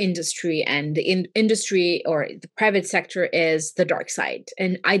or industry, and the industry or the private sector is the dark side.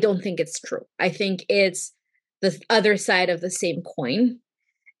 And I don't think it's true. I think it's the other side of the same coin.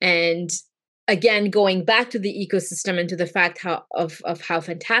 And again, going back to the ecosystem and to the fact of how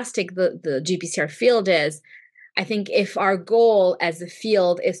fantastic the GPCR field is, I think if our goal as a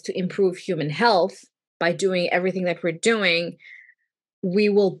field is to improve human health by doing everything that we're doing, we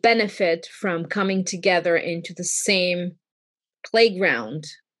will benefit from coming together into the same playground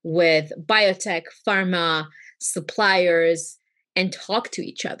with biotech, pharma, suppliers, and talk to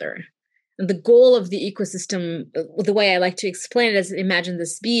each other. And the goal of the ecosystem, the way I like to explain it is, imagine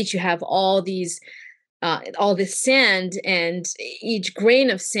this beach, you have all this sand, and each grain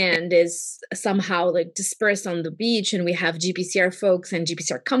of sand is somehow like dispersed on the beach, and we have GPCR folks and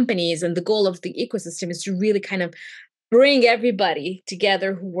GPCR companies, and the goal of the ecosystem is to really kind of bring everybody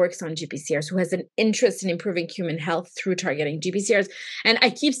together who works on GPCRs, who has an interest in improving human health through targeting GPCRs. And I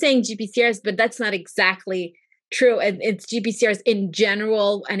keep saying GPCRs, but that's not exactly true. And it's GPCRs in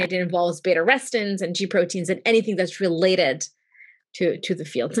general, and it involves beta-arrestins and G proteins and anything that's related to the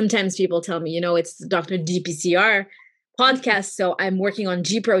field. Sometimes people tell me, it's the Dr. GPCR podcast, so I'm working on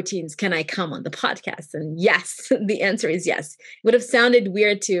G proteins. Can I come on the podcast? And yes, the answer is yes. It would have sounded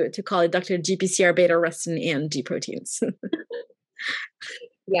weird to call it Dr. GPCR, beta-arrestin, and G proteins.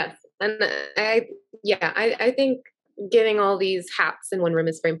 Yes. And I think getting all these hats in one room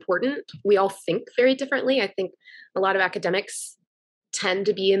is very important. We all think very differently. I think a lot of academics tend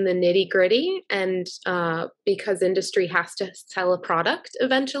to be in the nitty gritty, and because industry has to sell a product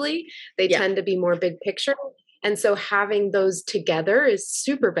eventually, they tend to be more big picture. And so having those together is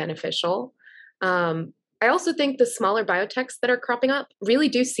super beneficial. I also think the smaller biotechs that are cropping up really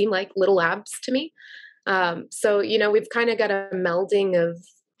do seem like little labs to me. So, we've kind of got a melding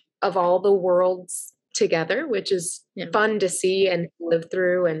of all the worlds together, which is fun to see and live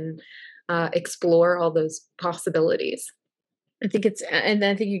through and explore all those possibilities. I think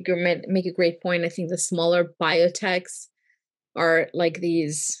you make a great point. I think the smaller biotechs are like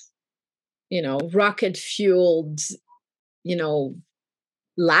these, rocket fueled,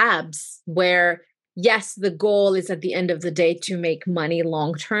 labs where, yes, the goal is at the end of the day to make money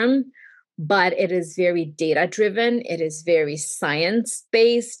long term, but it is very data driven. It is very science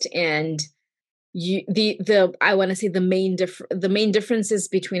based, and I want to say the main differences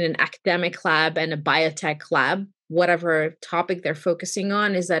between an academic lab and a biotech lab, whatever topic they're focusing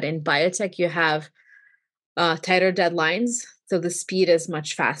on, is that in biotech you have tighter deadlines, so the speed is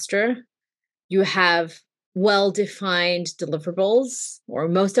much faster. You have well-defined deliverables, or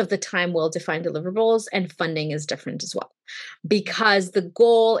most of the time well-defined deliverables, and funding is different as well. Because the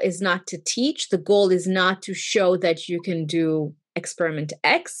goal is not to teach, the goal is not to show that you can do experiment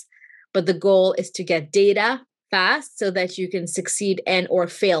X, but the goal is to get data fast so that you can succeed and or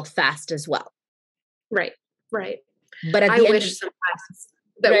fail fast as well. Right. But I wish sometimes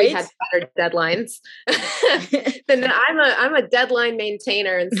that we had better deadlines. Then I'm a deadline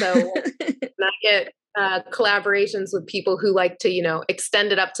maintainer, and so when I get collaborations with people who like to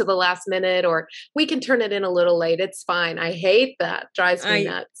extend it up to the last minute, or we can turn it in a little late, it's fine. I hate that. Drives me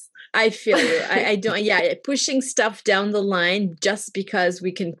nuts. I feel you. I don't. Yeah, pushing stuff down the line just because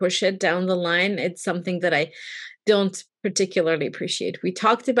we can push it down the line, it's something that I don't particularly appreciate. We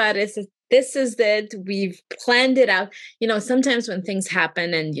talked about it. This is it. We've planned it out. Sometimes when things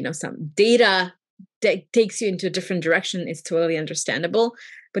happen and, some data takes you into a different direction, it's totally understandable.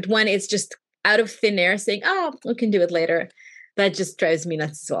 But when it's just out of thin air saying, oh, we can do it later, that just drives me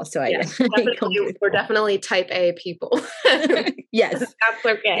nuts as well. So we're definitely type A people. Yes. That's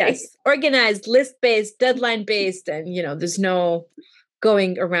okay. Yes. Organized, list-based, deadline-based, and, there's no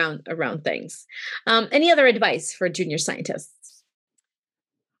going around things. Any other advice for junior scientists?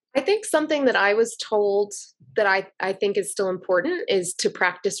 I think something that I was told that I think is still important is to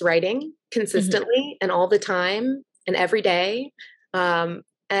practice writing consistently and all the time and every day.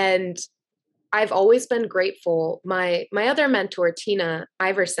 And I've always been grateful. My other mentor, Tina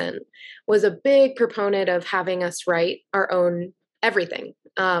Iverson, was a big proponent of having us write our own everything.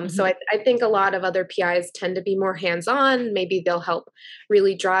 So I think a lot of other PIs tend to be more hands-on. Maybe they'll help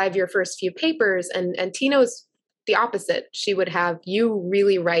really drive your first few papers. And Tina was the opposite. She would have you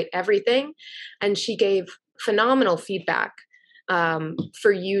really write everything. And she gave phenomenal feedback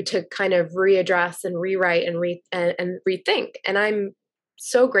for you to kind of readdress and rewrite and rethink. And I'm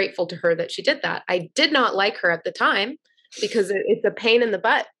so grateful to her that she did that. I did not like her at the time because it's a pain in the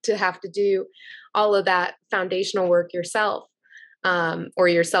butt to have to do all of that foundational work yourself, or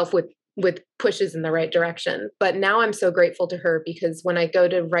yourself with pushes in the right direction. But now I'm so grateful to her because when I go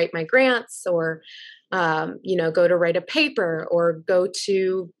to write my grants or, go to write a paper or go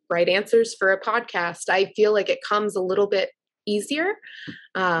to write answers for a podcast, I feel like it comes a little bit easier.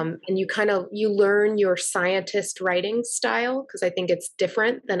 And you learn your scientist writing style, because I think it's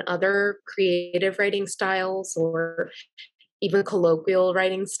different than other creative writing styles or even colloquial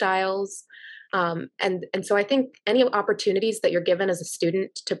writing styles. And so I think any opportunities that you're given as a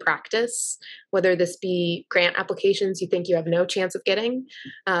student to practice, whether this be grant applications you think you have no chance of getting,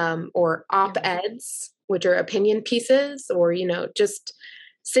 or op-eds, which are opinion pieces, or, just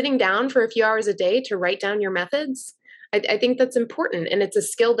sitting down for a few hours a day to write down your methods, I think that's important. And it's a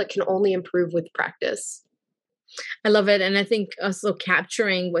skill that can only improve with practice. I love it. And I think also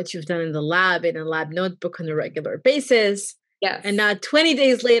capturing what you've done in the lab in a lab notebook on a regular basis. Yes. And now 20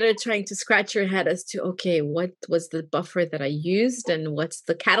 days later, trying to scratch your head as to, okay, what was the buffer that I used and what's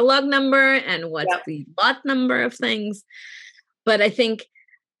the catalog number and what's the lot number of things. But I think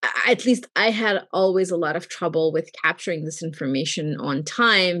at least I had always a lot of trouble with capturing this information on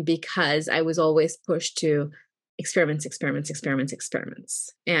time because I was always pushed to experiments.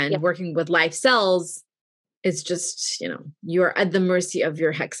 And working with live cells is just, you're at the mercy of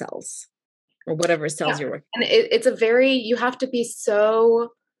your hex cells or whatever cells you're working. And you have to be so,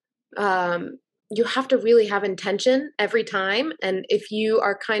 you have to really have intention every time. And if you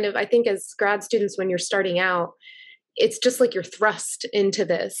are I think as grad students, when you're starting out, it's just like you're thrust into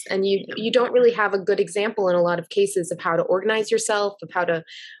this and you don't really have a good example in a lot of cases of how to organize yourself, of how to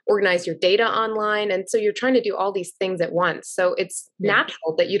organize your data online. And so you're trying to do all these things at once. So it's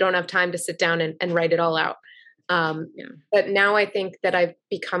natural that you don't have time to sit down and write it all out. But now I think that I've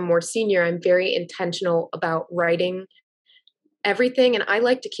become more senior. I'm very intentional about writing everything. And I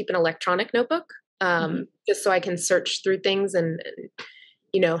like to keep an electronic notebook, just so I can search through things and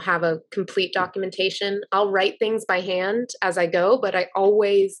have a complete documentation. I'll write things by hand as I go, but I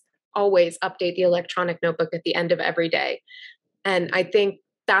always update the electronic notebook at the end of every day. And I think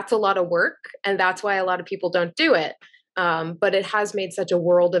that's a lot of work. And that's why a lot of people don't do it. But it has made such a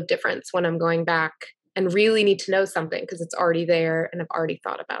world of difference when I'm going back and really need to know something because it's already there and I've already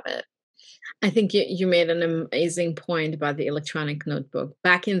thought about it. I think you made an amazing point about the electronic notebook.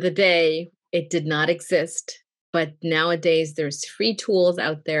 Back in the day, it did not exist. But nowadays, there's free tools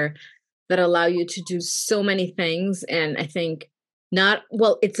out there that allow you to do so many things. And I think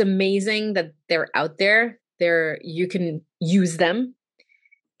it's amazing that they're out there. You can use them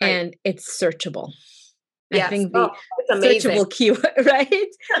and it's searchable. Yes. I think the searchable keyword, right?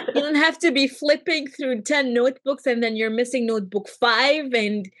 You don't have to be flipping through 10 notebooks and then you're missing notebook 5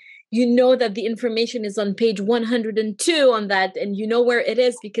 and you know that the information is on page 102 on that and you know where it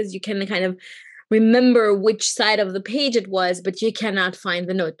is because you can kind of remember which side of the page it was, but you cannot find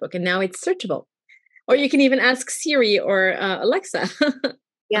the notebook. And now it's searchable. Or you can even ask Siri or Alexa.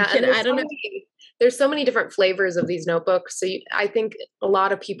 Yeah, and I don't know. There's so many different flavors of these notebooks. So I think a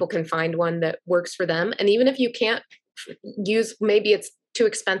lot of people can find one that works for them. And even if you can't maybe it's too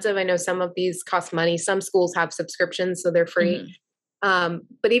expensive. I know some of these cost money. Some schools have subscriptions, so they're free.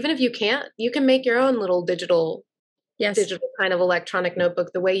 But even if you can't, you can make your own little digital kind of electronic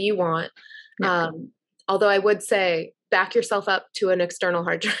notebook the way you want. Although I would say back yourself up to an external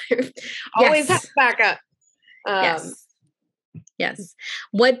hard drive. Always have backup. Yes.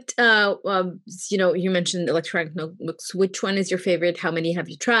 What, you mentioned electronic notebooks. Which one is your favorite? How many have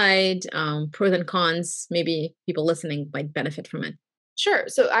you tried? Pros and cons, maybe people listening might benefit from it. Sure.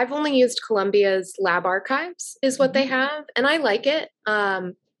 So I've only used Columbia's Lab Archives is what they have. And I like it.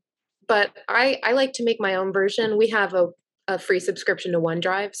 But I like to make my own version. We have a free subscription to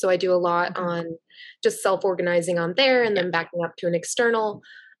OneDrive. So I do a lot on just self-organizing on there and then backing up to an external.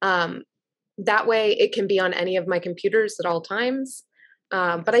 That way it can be on any of my computers at all times.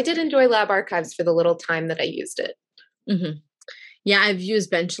 But I did enjoy Lab Archives for the little time that I used it. Yeah, I've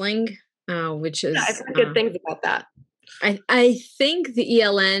used Benchling, which is... I've heard good things about that. I think the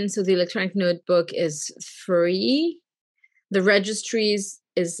ELN, so the electronic notebook, is free. The registries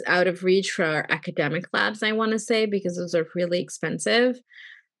is out of reach for our academic labs, I want to say, because those are really expensive.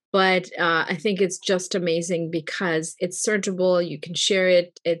 But I think it's just amazing because it's searchable. You can share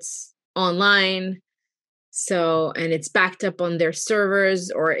it. It's online. So, and it's backed up on their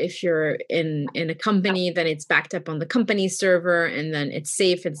servers, or if you're in a company, then it's backed up on the company server, and then it's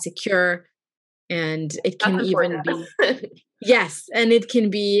safe and secure. And it can even be, and it can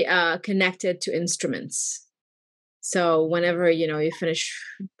be connected to instruments. So whenever, you finish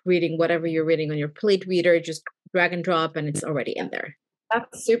reading whatever you're reading on your plate reader, just drag and drop and it's already in there.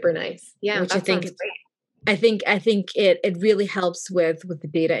 That's super nice. Yeah. Which I think it really helps with the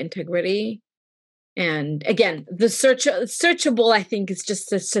data integrity. And again, the searchable, I think is just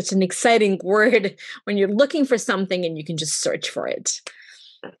such an exciting word when you're looking for something and you can just search for it.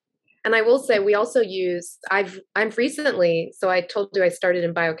 And I will say we also use I'm recently, so I told you I started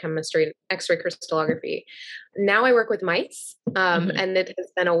in biochemistry and X-ray crystallography. Now I work with mice, and it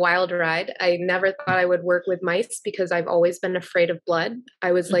has been a wild ride. I never thought I would work with mice because I've always been afraid of blood.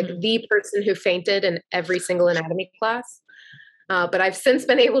 I was like the person who fainted in every single anatomy class, but I've since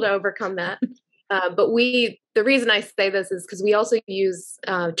been able to overcome that. But the reason I say this is because we also use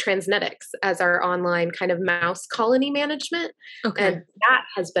Transnetics as our online kind of mouse colony management. Okay. And that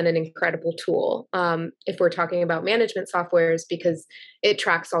has been an incredible tool if we're talking about management softwares, because it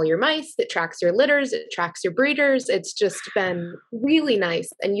tracks all your mice, it tracks your litters, it tracks your breeders. It's just been really nice.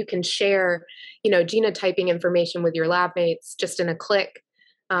 And you can share, genotyping information with your lab mates just in a click.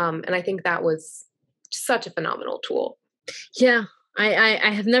 And I think that was such a phenomenal tool. Yeah.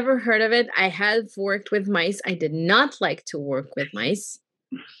 I have never heard of it. I have worked with mice. I did not like to work with mice.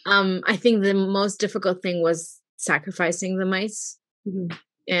 I think the most difficult thing was sacrificing the mice.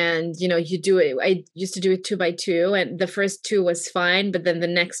 And, you do it. I used to do it 2 by 2, and the first 2 was fine, but then the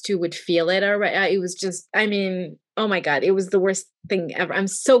next 2 would feel it. All right. It was just, oh my God, it was the worst thing ever. I'm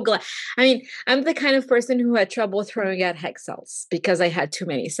so glad. I'm the kind of person who had trouble throwing out hex cells because I had too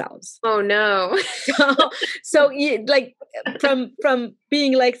many cells. Oh no. So like from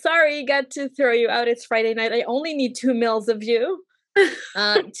being like, sorry, got to throw you out. It's Friday night. I only need 2 mils of you.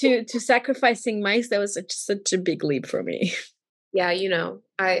 To sacrificing mice, that was such a big leap for me. Yeah,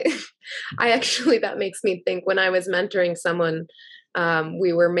 I actually, that makes me think when I was mentoring someone,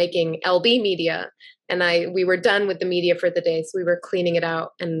 we were making LB media, and we were done with the media for the day. So we were cleaning it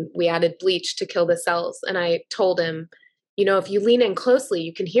out, and we added bleach to kill the cells. And I told him, if you lean in closely,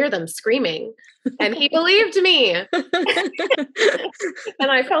 you can hear them screaming. And he believed me. And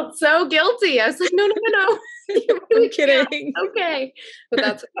I felt so guilty. I was like, no. You really I'm kidding. Okay. But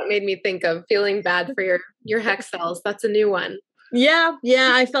that's what made me think of feeling bad for your hex cells. That's a new one. Yeah.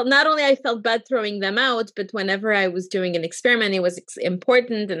 I felt bad throwing them out, but whenever I was doing an experiment, it was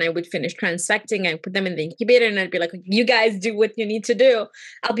important, and I would finish transfecting. I put them in the incubator, and I'd be like, "You guys do what you need to do.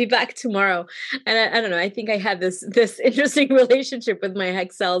 I'll be back tomorrow." And I don't know. I think I had this interesting relationship with my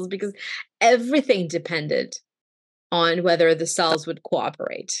hex cells because everything depended on whether the cells would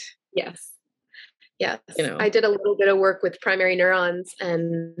cooperate. Yes. Yes, I did a little bit of work with primary neurons,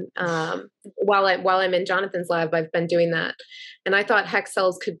 and while I'm in Jonathan's lab, I've been doing that. And I thought hex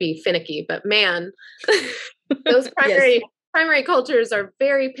cells could be finicky, but man, those primary cultures are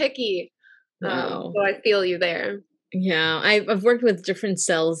very picky. Wow. So I feel you there. Yeah, I've worked with different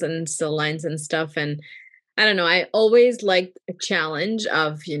cells and cell lines and stuff, and I don't know. I always liked a challenge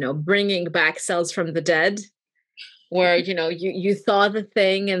of bringing back cells from the dead. Where you thaw the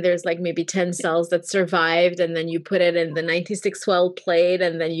thing, and there's like maybe 10 cells that survived, and then you put it in the 96 well plate,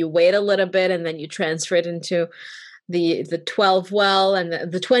 and then you wait a little bit, and then you transfer it into the 12 well, and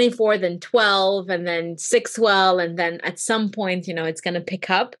the 24, then 12, and then 6 well, and then at some point it's going to pick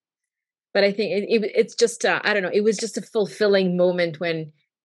up. But I think it's just I don't know, it was just a fulfilling moment when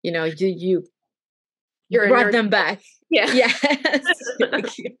you brought them back. Yes.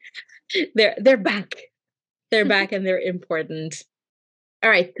 they're back. They're back, and they're important. All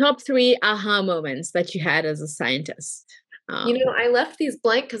right. Top 3 aha moments that you had as a scientist. I left these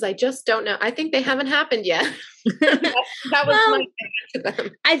blank because I just don't know. I think they haven't happened yet. that was my answer to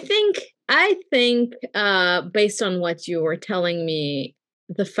them. I think based on what you were telling me,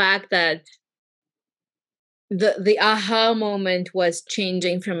 the fact that the aha moment was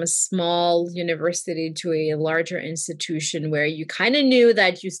changing from a small university to a larger institution where you kind of knew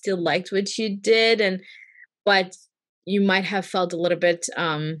that you still liked what you did, but you might have felt a little bit,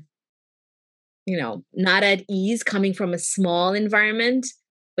 not at ease coming from a small environment,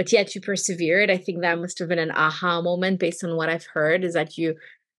 but yet you persevered. I think that must have been an aha moment based on what I've heard, is that you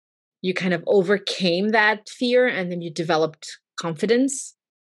kind of overcame that fear, and then you developed confidence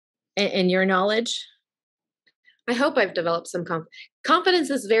in your knowledge. I hope I've developed some confidence.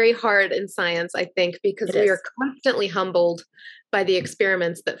 Is very hard in science, I think, because we are constantly humbled by the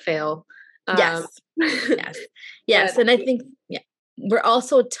experiments that fail. Yes. Yes. And I think we're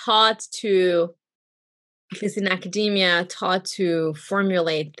also taught to, at least in academia,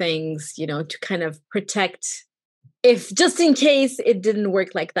 formulate things, to kind of protect, if just in case it didn't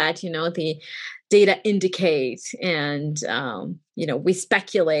work like that, the data indicate, and we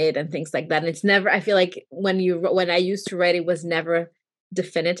speculate and things like that. And it's never, I feel like when I used to write, it was never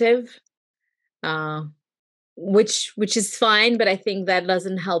definitive. Which is fine, but I think that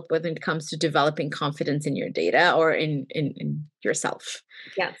doesn't help when it comes to developing confidence in your data or in yourself.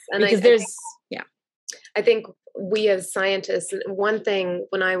 Yes, and because I think we as scientists, one thing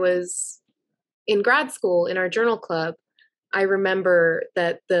when I was in grad school in our journal club, I remember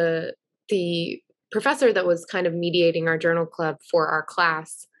that the professor that was kind of mediating our journal club for our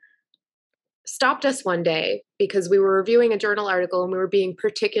class stopped us one day because we were reviewing a journal article and we were being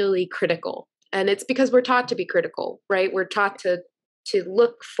particularly critical. And it's because we're taught to be critical, right? We're taught to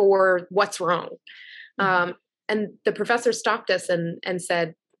look for what's wrong. And the professor stopped us and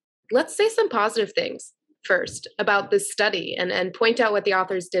said, let's say some positive things first about this study and point out what the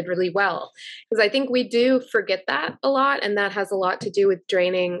authors did really well. Because I think we do forget that a lot. And that has a lot to do with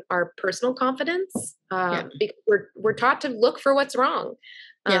draining our personal confidence. Because we're taught to look for what's wrong.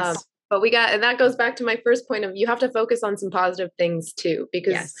 Yes. But and that goes back to my first point of you have to focus on some positive things too,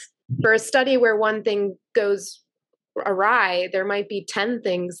 because for a study where one thing goes awry, there might be 10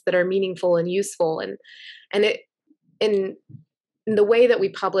 things that are meaningful and useful. And it, in the way that we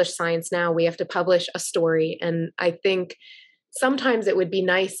publish science now, we have to publish a story. And I think sometimes it would be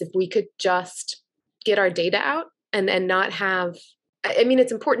nice if we could just get our data out and not have, I mean,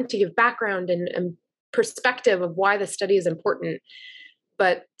 it's important to give background and perspective of why the study is important.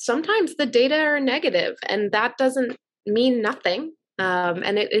 But sometimes the data are negative and that doesn't mean nothing.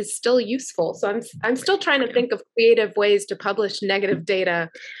 And it is still useful. So I'm still trying to think of creative ways to publish negative data.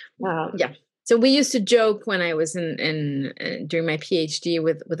 So we used to joke when I was in during my PhD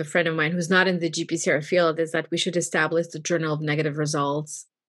with a friend of mine who's not in the GPCR field, is that we should establish the Journal of Negative Results.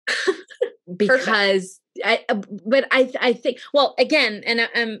 Because I think, well, again,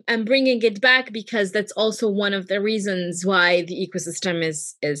 and I'm bringing it back because that's also one of the reasons why the ecosystem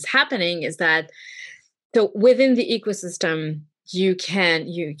is happening, is that so within the ecosystem you can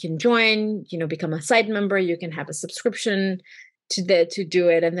join, become a site member, you can have a subscription to do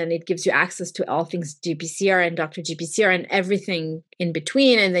it, and then it gives you access to all things GPCR and Dr. GPCR and everything in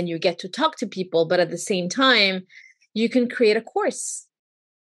between, and then you get to talk to people, but at the same time you can create a course.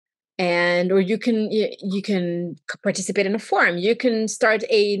 Or you can participate in a forum. You can start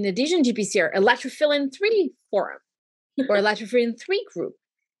an adhesion GPCR, Electrophilin 3 forum, or Electrophilin 3 group.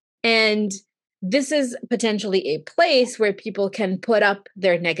 And this is potentially a place where people can put up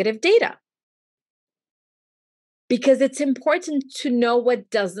their negative data. Because it's important to know what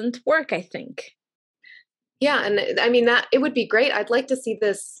doesn't work, I think. Yeah, and I mean that it would be great. I'd like to see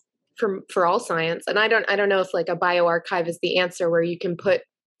this for all science. And I don't know if like a bioarchive is the answer where you can put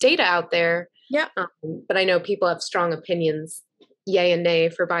data out there. Yeah. But I know people have strong opinions, yay and nay,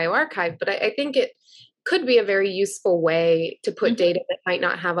 for bioarchive. But I think it could be a very useful way to put data that might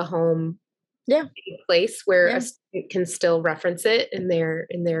not have a home place where a student can still reference it in their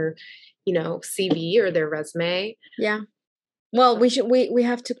CV or their resume. Yeah. Well, we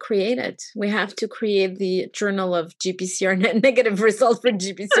have to create it. We have to create the Journal of GPCR negative results for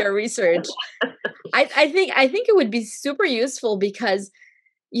GPCR research. I think it would be super useful because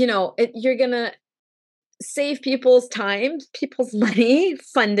you're going to save people's time, people's money,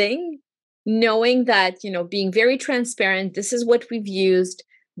 funding, knowing that, being very transparent, this is what we've used,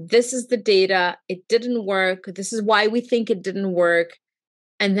 this is the data, it didn't work, this is why we think it didn't work.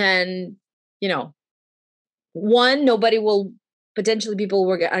 And then, people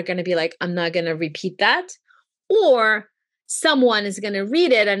are going to be like, I'm not going to repeat that. Or someone is going to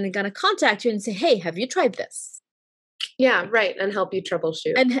read it and going to contact you and say, hey, have you tried this? Yeah, right. And help you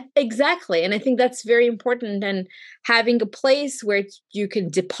troubleshoot. And exactly. And I think that's very important. And having a place where you can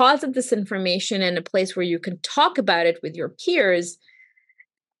deposit this information and a place where you can talk about it with your peers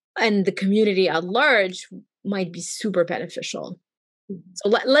and the community at large might be super beneficial. So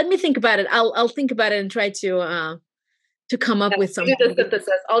let me think about it. I'll think about it and try to come up with something. Do the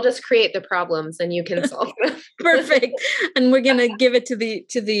synthesis. I'll just create the problems and you can solve them. Perfect. And we're gonna give it to the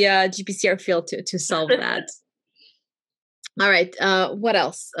GPCR field to solve that. All right. What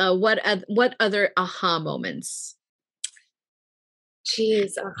else? What other aha moments?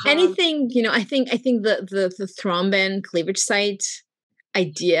 Jeez. Anything, I think the thrombin cleavage site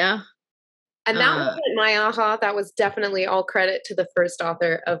idea. And that wasn't my aha. That was definitely all credit to the first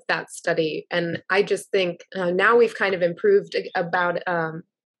author of that study. And I just think now we've kind of improved about on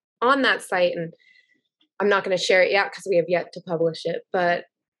that site. And I'm not going to share it yet because we have yet to publish it. But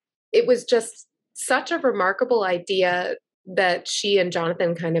it was just such a remarkable idea that she and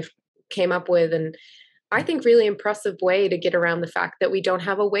Jonathan kind of came up with. And I think really impressive way to get around the fact that we don't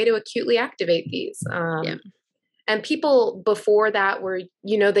have a way to acutely activate these. And people before that were,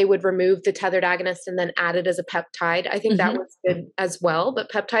 they would remove the tethered agonist and then add it as a peptide. I think that was good as well,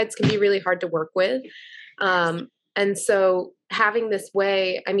 but peptides can be really hard to work with. And so having this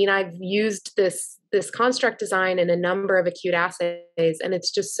way, I mean, I've used this construct design in a number of acute assays, and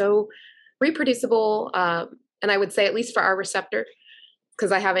it's just so reproducible. And I would say, at least for our receptor,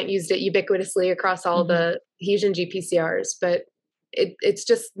 because I haven't used it ubiquitously across all the adhesion GPCRs, but it's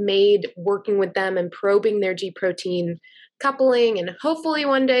just made working with them and probing their G protein coupling and hopefully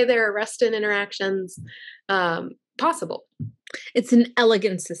one day their arrestin interactions possible. It's an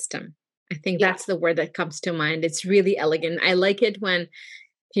elegant system. I think that's the word that comes to mind. It's really elegant. I like it when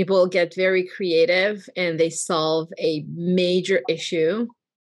people get very creative and they solve a major issue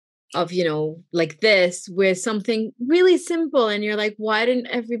of, like this with something really simple. And you're like, why didn't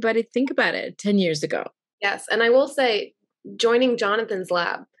everybody think about it 10 years ago? Yes. And I will say, joining Jonathan's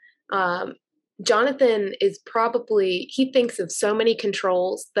lab, Jonathan is he thinks of so many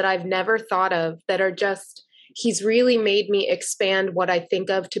controls that I've never thought of that are just, he's really made me expand what I think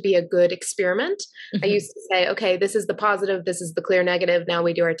of to be a good experiment. Mm-hmm. I used to say, okay, this is the positive, this is the clear negative, now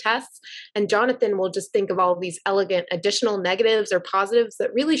we do our tests. And Jonathan will just think of all of these elegant additional negatives or positives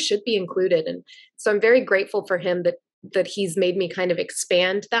that really should be included. And so I'm very grateful for him that he's made me kind of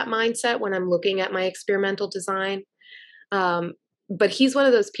expand that mindset when I'm looking at my experimental design. But he's one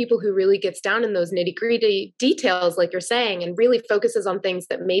of those people who really gets down in those nitty-gritty details, like you're saying, and really focuses on things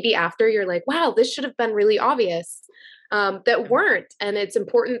that maybe after you're like, wow, this should have been really obvious, that weren't. And it's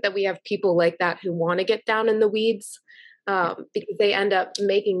important that we have people like that who want to get down in the weeds, because they end up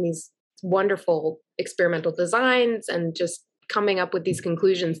making these wonderful experimental designs and just coming up with these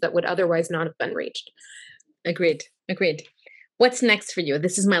conclusions that would otherwise not have been reached. Agreed. What's next for you?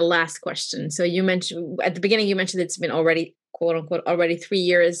 This is my last question. So you mentioned at the beginning, it's been already, quote unquote, already 3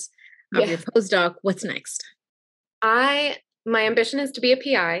 years of your postdoc. What's next? My ambition is to be a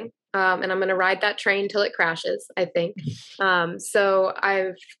PI, and I'm going to ride that train till it crashes, I think. So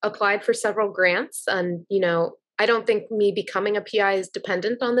I've applied for several grants, and, I don't think me becoming a PI is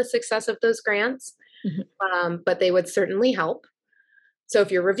dependent on the success of those grants, but they would certainly help. So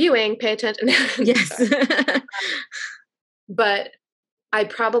if you're reviewing, pay attention. Yes. But I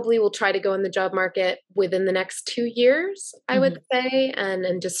probably will try to go in the job market within the next 2 years, I would say,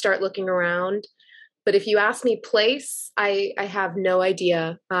 and just start looking around. But if you ask me place, I have no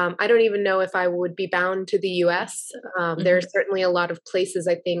idea. I don't even know if I would be bound to the US. There are certainly a lot of places,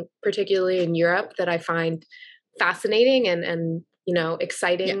 I think, particularly in Europe, that I find fascinating and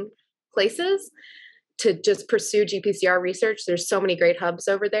exciting places to just pursue GPCR research. There's so many great hubs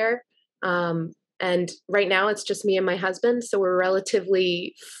over there. And right now it's just me and my husband. So we're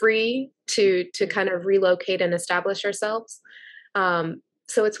relatively free to kind of relocate and establish ourselves.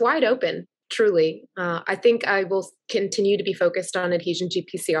 So it's wide open, truly. I think I will continue to be focused on adhesion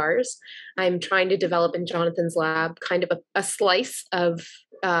GPCRs. I'm trying to develop in Jonathan's lab kind of a slice of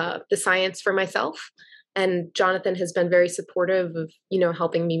the science for myself. And Jonathan has been very supportive of,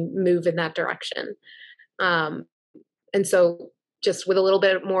 helping me move in that direction. And so just with a little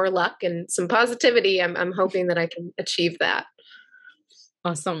bit more luck and some positivity, I'm hoping that I can achieve that.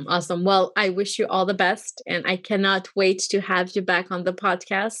 Awesome. Well, I wish you all the best, and I cannot wait to have you back on the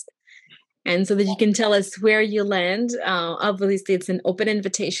podcast, and so that you can tell us where you land. Obviously, it's an open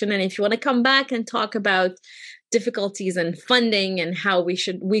invitation, and if you want to come back and talk about difficulties and funding and how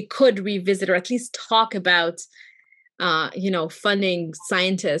we could revisit or at least talk about, funding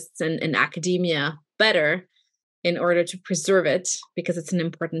scientists and academia better, in order to preserve it, because it's an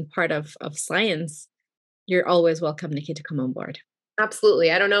important part of science, you're always welcome, Nikki, to come on board.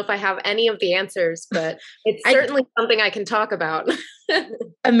 Absolutely. I don't know if I have any of the answers, but it's certainly something I can talk about.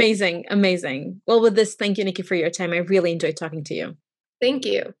 Amazing. Well, with this, thank you, Nikki, for your time. I really enjoyed talking to you. Thank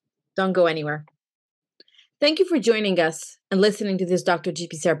you. Don't go anywhere. Thank you for joining us and listening to this Dr.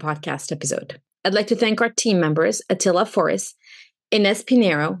 GPCR podcast episode. I'd like to thank our team members, Attila Forrest, Ines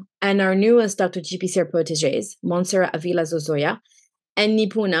Pinero, and our newest Dr. GPCR proteges, Montserrat Avila Zozoya and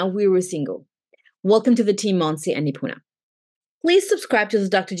Nipuna Wirusingo. Welcome to the team, Monsi and Nipuna. Please subscribe to the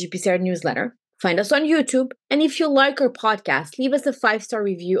Dr. GPCR newsletter, find us on YouTube, and if you like our podcast, leave us a 5-star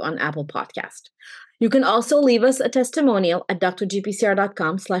review on Apple Podcast. You can also leave us a testimonial at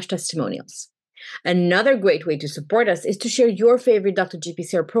drgpcr.com/testimonials. Another great way to support us is to share your favorite Dr.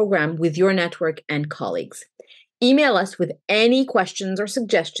 GPCR program with your network and colleagues. Email us with any questions or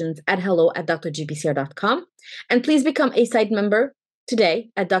suggestions at hello@drgpcr.com. And please become a site member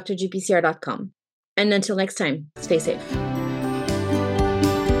today at drgpcr.com. And until next time, stay safe.